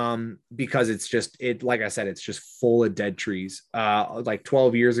 because like I said, it's just full of dead trees. Like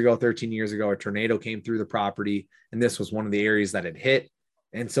 13 years ago, a tornado came through the property, and this was one of the areas that it hit.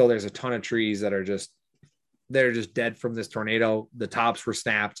 And so there's a ton of trees that are just dead from this tornado. The tops were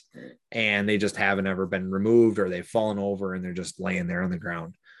snapped, and they just haven't ever been removed, or they've fallen over and they're just laying there on the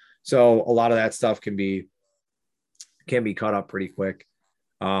ground. So a lot of that stuff can be cut up pretty quick,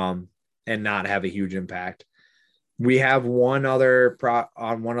 and not have a huge impact. We have one other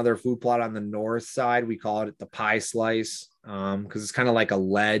food plot on the north side. We call it the pie slice, because it's kind of like a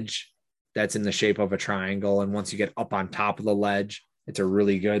ledge that's in the shape of a triangle. And once you get up on top of the ledge, it's a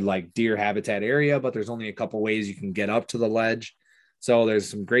really good like deer habitat area, but there's only a couple ways you can get up to the ledge. So there's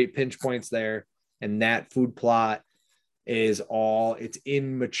some great pinch points there. And that food plot it's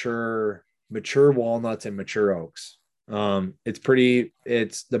in mature walnuts and mature oaks. It's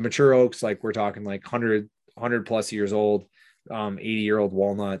the mature oaks, like we're talking like 100 plus years old, 80-year-old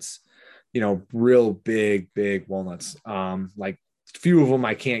walnuts, real big walnuts. Like few of them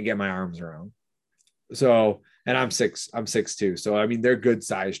I can't get my arms around. So, and I'm 6'2". So, I mean, they're good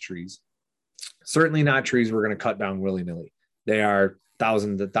sized trees. Certainly not trees we're going to cut down willy-nilly. They are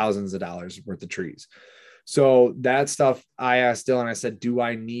thousands of dollars worth of trees. So that stuff I asked Dylan, I said, do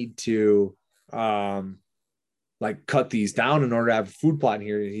I need to, like cut these down in order to have a food plot in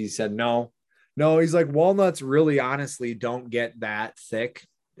here? He said, no, he's like, walnuts really honestly don't get that thick.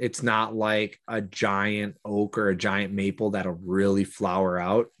 It's not like a giant oak or a giant maple that'll really flower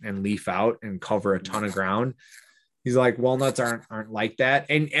out and leaf out and cover a ton of ground. He's like, walnuts aren't like that.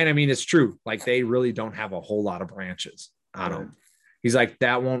 And I mean, it's true. Like they really don't have a whole lot of branches on them. He's like,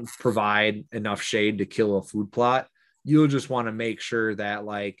 that won't provide enough shade to kill a food plot. You'll just want to make sure that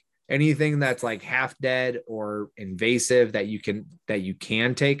like anything that's like half dead or invasive that you can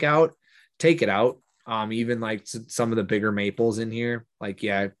take it out. Even like some of the bigger maples in here, like,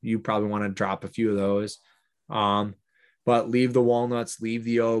 yeah, you probably want to drop a few of those. But leave the walnuts, leave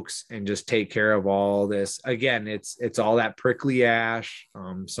the oaks, and just take care of all this. Again, it's all that prickly ash.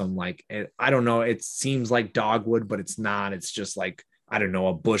 Some like, I don't know, it seems like dogwood, but it's not. It's just like, I don't know,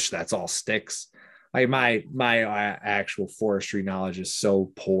 a bush that's all sticks. Like my actual forestry knowledge is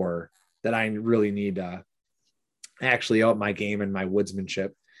so poor that I really need to actually up my game and my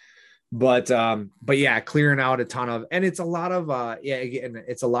woodsmanship. But yeah, clearing out a ton of, and it's a lot of again,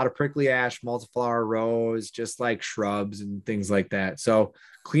 it's a lot of prickly ash, multiflower rose, just like shrubs and things like that. So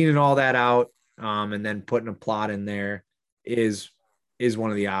cleaning all that out, and then putting a plot in there is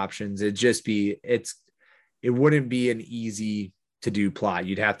one of the options. It wouldn't be an easy to do plot.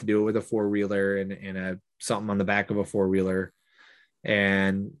 You'd have to do it with a 4-wheeler and a something on the back of a 4-wheeler.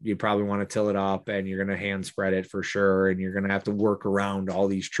 And you probably want to till it up, and you're going to hand spread it for sure. And you're going to have to work around all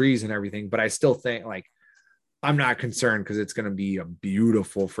these trees and everything. But I still think, like, I'm not concerned because it's going to be a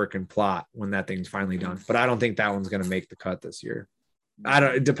beautiful freaking plot when that thing's finally done. But I don't think that one's going to make the cut this year.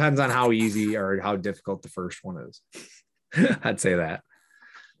 It depends on how easy or how difficult the first one is. I'd say that.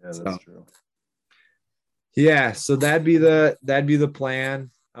 Yeah, that's true. Yeah, so that'd be the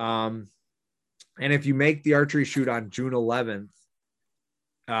plan. And if you make the archery shoot on June 11th,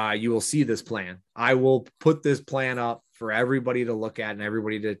 you will see this plan. I will put this plan up for everybody to look at and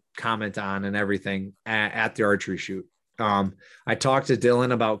everybody to comment on and everything at the archery shoot. I talked to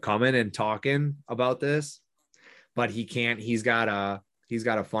Dylan about coming and talking about this, but he can't. He's got a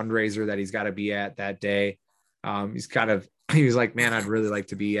fundraiser that he's got to be at that day. He was like, man, I'd really like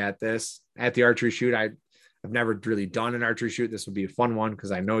to be at the archery shoot. I've never really done an archery shoot. This would be a fun one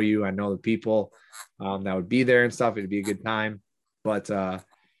because I know you, I know the people that would be there and stuff. It'd be a good time. But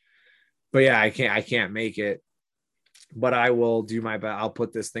yeah, I can't make it, but I will do my best. I'll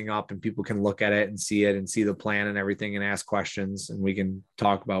put this thing up and people can look at it and see the plan and everything and ask questions, and we can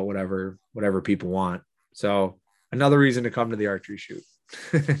talk about whatever people want. So another reason to come to the archery shoot.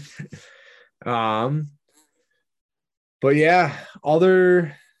 But yeah,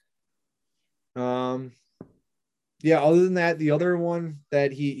 other than that, the other one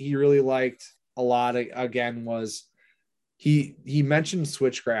that he really liked a lot again was he mentioned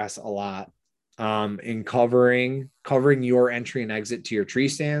switchgrass a lot in covering your entry and exit to your tree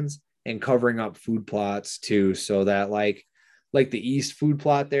stands and covering up food plots too, so that like the east food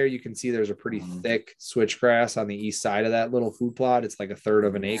plot there, you can see there's a pretty thick switchgrass on the east side of that little food plot. It's like a third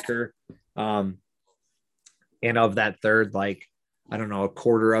of an acre. And of that third, like, I don't know, a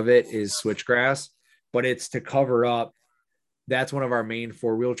quarter of it is switchgrass, but it's to cover up. That's one of our main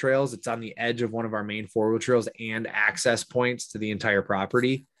 4-wheel trails. It's on the edge of one of our main 4-wheel trails and access points to the entire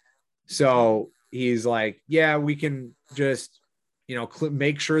property. So he's like, yeah, we can just,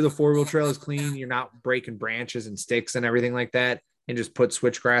 make sure the 4-wheel trail is clean. You're not breaking branches and sticks and everything like that. And just put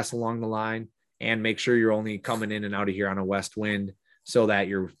switchgrass along the line and make sure you're only coming in and out of here on a west wind so that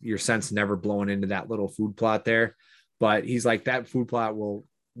your scent's never blowing into that little food plot there. But he's like, that food plot will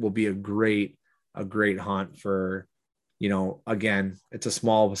be a great hunt for, again, it's a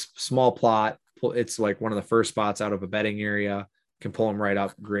small plot. It's like one of the first spots out of a bedding area. Can pull them right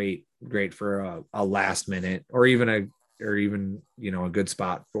up. Great for a last minute or even a good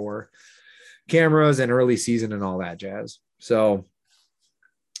spot for cameras and early season and all that jazz. So,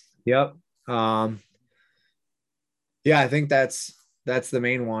 yep. Yeah, I think that's the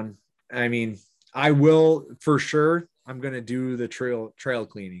main one. I mean, I will for sure. I'm going to do the trail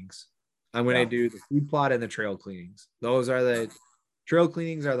cleanings. I'm going to do the food plot and the trail cleanings. Those are the trail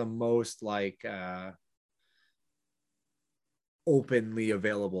cleanings are the most like openly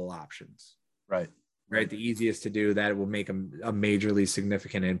available options. Right. The easiest to do, that will make a majorly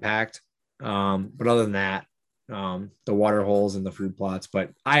significant impact. But other than that, the water holes and the food plots. But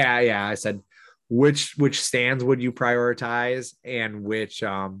I said, which stands would you prioritize, and what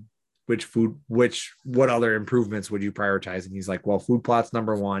other improvements would you prioritize? And he's like, well, food plots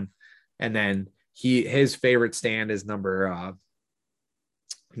number 1, and then his favorite stand is number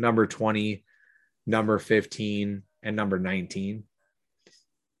 20, number 15, and number 19.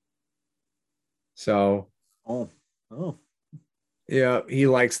 So, yeah, he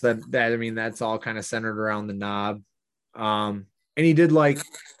likes that. I mean, that's all kind of centered around the knob. And he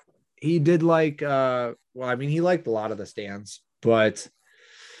liked a lot of the stands, but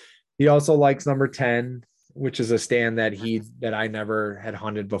he also likes number 10, which is a stand that I never had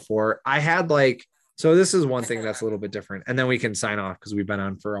hunted before. I had so this is one thing that's a little bit different, and then we can sign off because we've been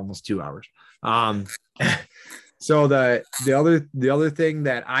on for almost 2 hours. So the other thing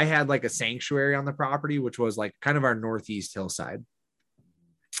that I had, like a sanctuary on the property, which was like kind of our northeast hillside.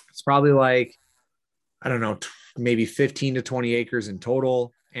 It's probably like, I don't know, maybe 15 to 20 acres in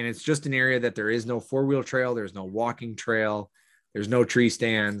total. And it's just an area that there is no 4-wheel trail. There's no walking trail. There's no tree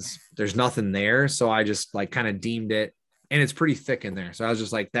stands. There's nothing there. So I just like kind of deemed it, and it's pretty thick in there. So I was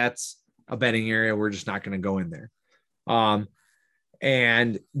just like, that's a bedding area. We're just not going to go in there.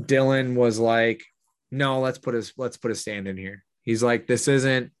 And Dylan was like, no, let's put a stand in here. He's like, this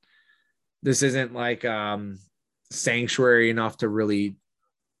isn't like sanctuary enough to really,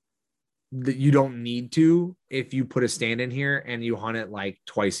 that you don't need to, if you put a stand in here and you hunt it like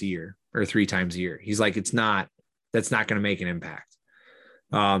twice a year or 3 times a year. He's like, that's not going to make an impact.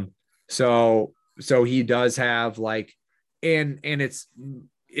 So he does have like, and it's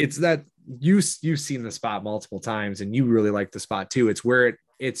that you've seen the spot multiple times and you really like the spot too. It's where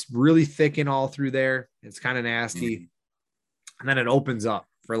it's really thick and all through there. It's kind of nasty. And then it opens up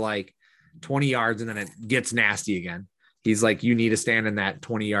for like 20 yards and then it gets nasty again. He's like, you need to stand in that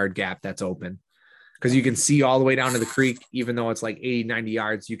 20-yard gap that's open because you can see all the way down to the creek, even though it's like 80, 90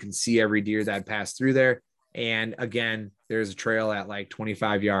 yards, you can see every deer that passed through there. And again, there's a trail at like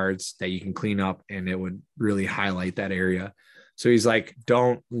 25 yards that you can clean up and it would really highlight that area. So he's like,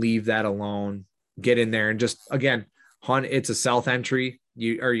 don't leave that alone. Get in there and just, again, hunt. It's a south entry.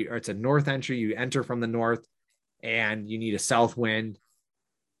 Or it's a north entry. You enter from the north and you need a south wind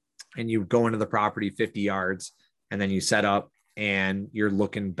and you go into the property 50 yards and then you set up and you're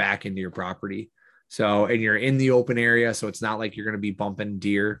looking back into your property. So, and you're in the open area. So it's not like you're going to be bumping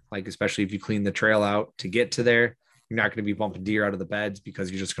deer, like, especially if you clean the trail out to get to there, you're not going to be bumping deer out of the beds because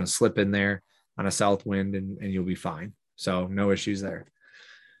you're just going to slip in there on a south wind and you'll be fine. So no issues there.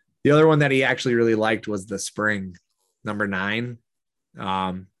 The other one that he actually really liked was the spring, number 9.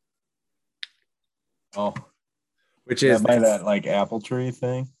 Which is by that like apple tree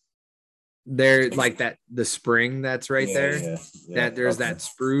thing. There, like that, the spring that's right there. Yeah. That there's that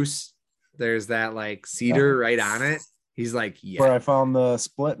spruce, there's that like cedar right on it. He's like, yeah. Where I found the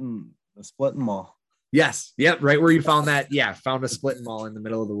splitting mall. Yes. Yep. Right where you found that. Yeah. Found a splitting mall in the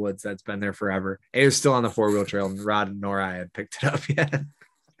middle of the woods that's been there forever. It was still on the 4-wheel trail and Rod nor I had picked it up yet.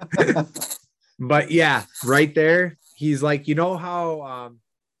 But yeah, right there. He's like, you know how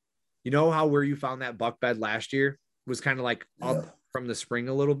where you found that buck bed last year was kind of like up from the spring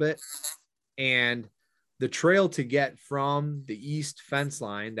a little bit. And the trail to get from the east fence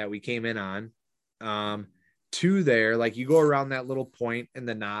line that we came in on to there, like you go around that little point in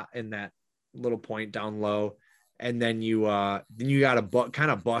the knot in that little point down low. And then you got a kind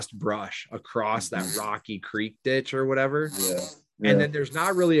of bust brush across that rocky creek ditch or whatever. Yeah. And then there's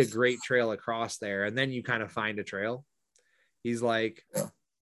not really a great trail across there. And then you kind of find a trail. He's like,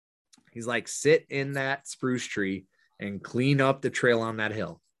 sit in that spruce tree and clean up the trail on that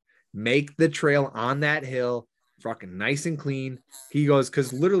hill. Make the trail on that hill fucking nice and clean. He goes,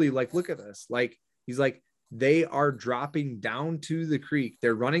 because literally, like, look at this. Like, he's like, they are dropping down to the creek.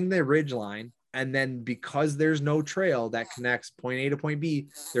 They're running the ridge line. And then because there's no trail that connects point A to point B,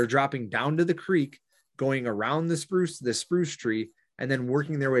 they're dropping down to the creek, going around the spruce tree, and then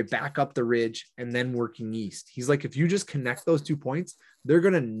working their way back up the ridge and then working east. He's like, if you just connect those 2 points, they're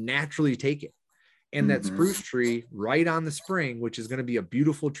going to naturally take it. And that spruce tree right on the spring, which is going to be a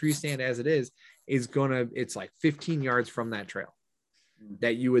beautiful tree stand as it is it's like 15 yards from that trail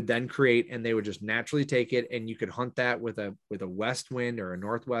that you would then create, and they would just naturally take it. And you could hunt that with a west wind or a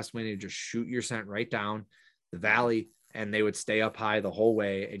northwest wind and just shoot your scent right down the valley, and they would stay up high the whole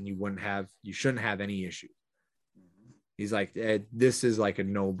way. And you shouldn't have any issue. He's like, this is like a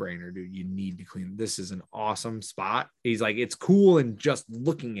no-brainer, dude. You need to clean. This is an awesome spot. He's like, it's cool. And just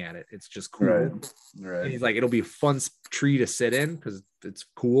looking at it, it's just cool. Right. And he's like, it'll be a fun tree to sit in because it's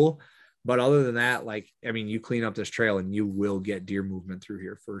cool. But other than that, like, I mean, you clean up this trail and you will get deer movement through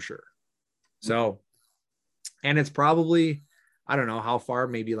here for sure. So, and it's probably, I don't know how far,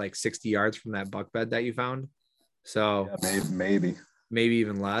 maybe like 60 yards from that buck bed that you found. So maybe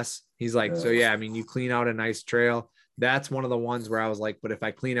even less. He's like, so yeah, I mean, you clean out a nice trail. That's one of the ones where I was like, but if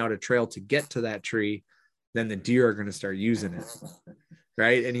I clean out a trail to get to that tree, then the deer are going to start using it.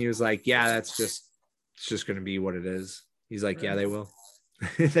 Right. And he was like, yeah, it's just going to be what it is. He's like, yeah, they will.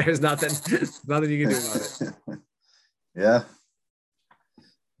 There's nothing you can do about it. Yeah.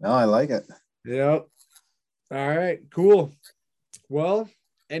 No, I like it. Yep. All right, cool. Well,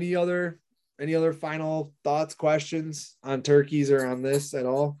 any other final thoughts, questions on turkeys or on this at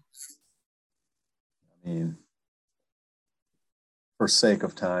all? I mean, for sake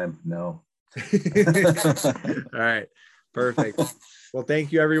of time, no. All right, perfect. Well,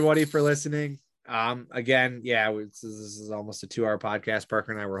 thank you everybody for listening. Again, this is almost a 2-hour podcast.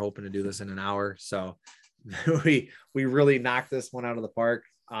 Parker and I were hoping to do this in an hour, so we really knocked this one out of the park.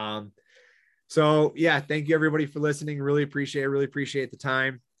 So yeah, thank you everybody for listening. Really appreciate the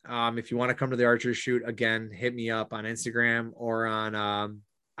time. If you want to come to the archery shoot, again, hit me up on Instagram or on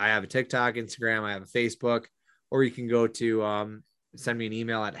I have a TikTok, Instagram, I have a Facebook, or you can go to send me an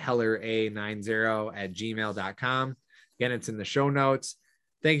email at hellera90@gmail.com. Again, it's in the show notes.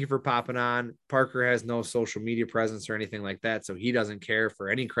 Thank you for popping on. Parker has no social media presence or anything like that, so he doesn't care for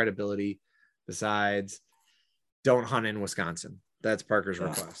any credibility besides don't hunt in Wisconsin. That's Parker's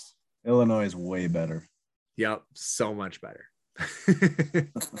request. Illinois is way better. Yep, so much better. All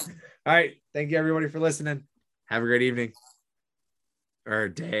right. Thank you everybody for listening. Have a great evening or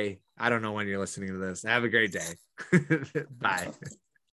day. I don't know when you're listening to this. Have a great day. Bye.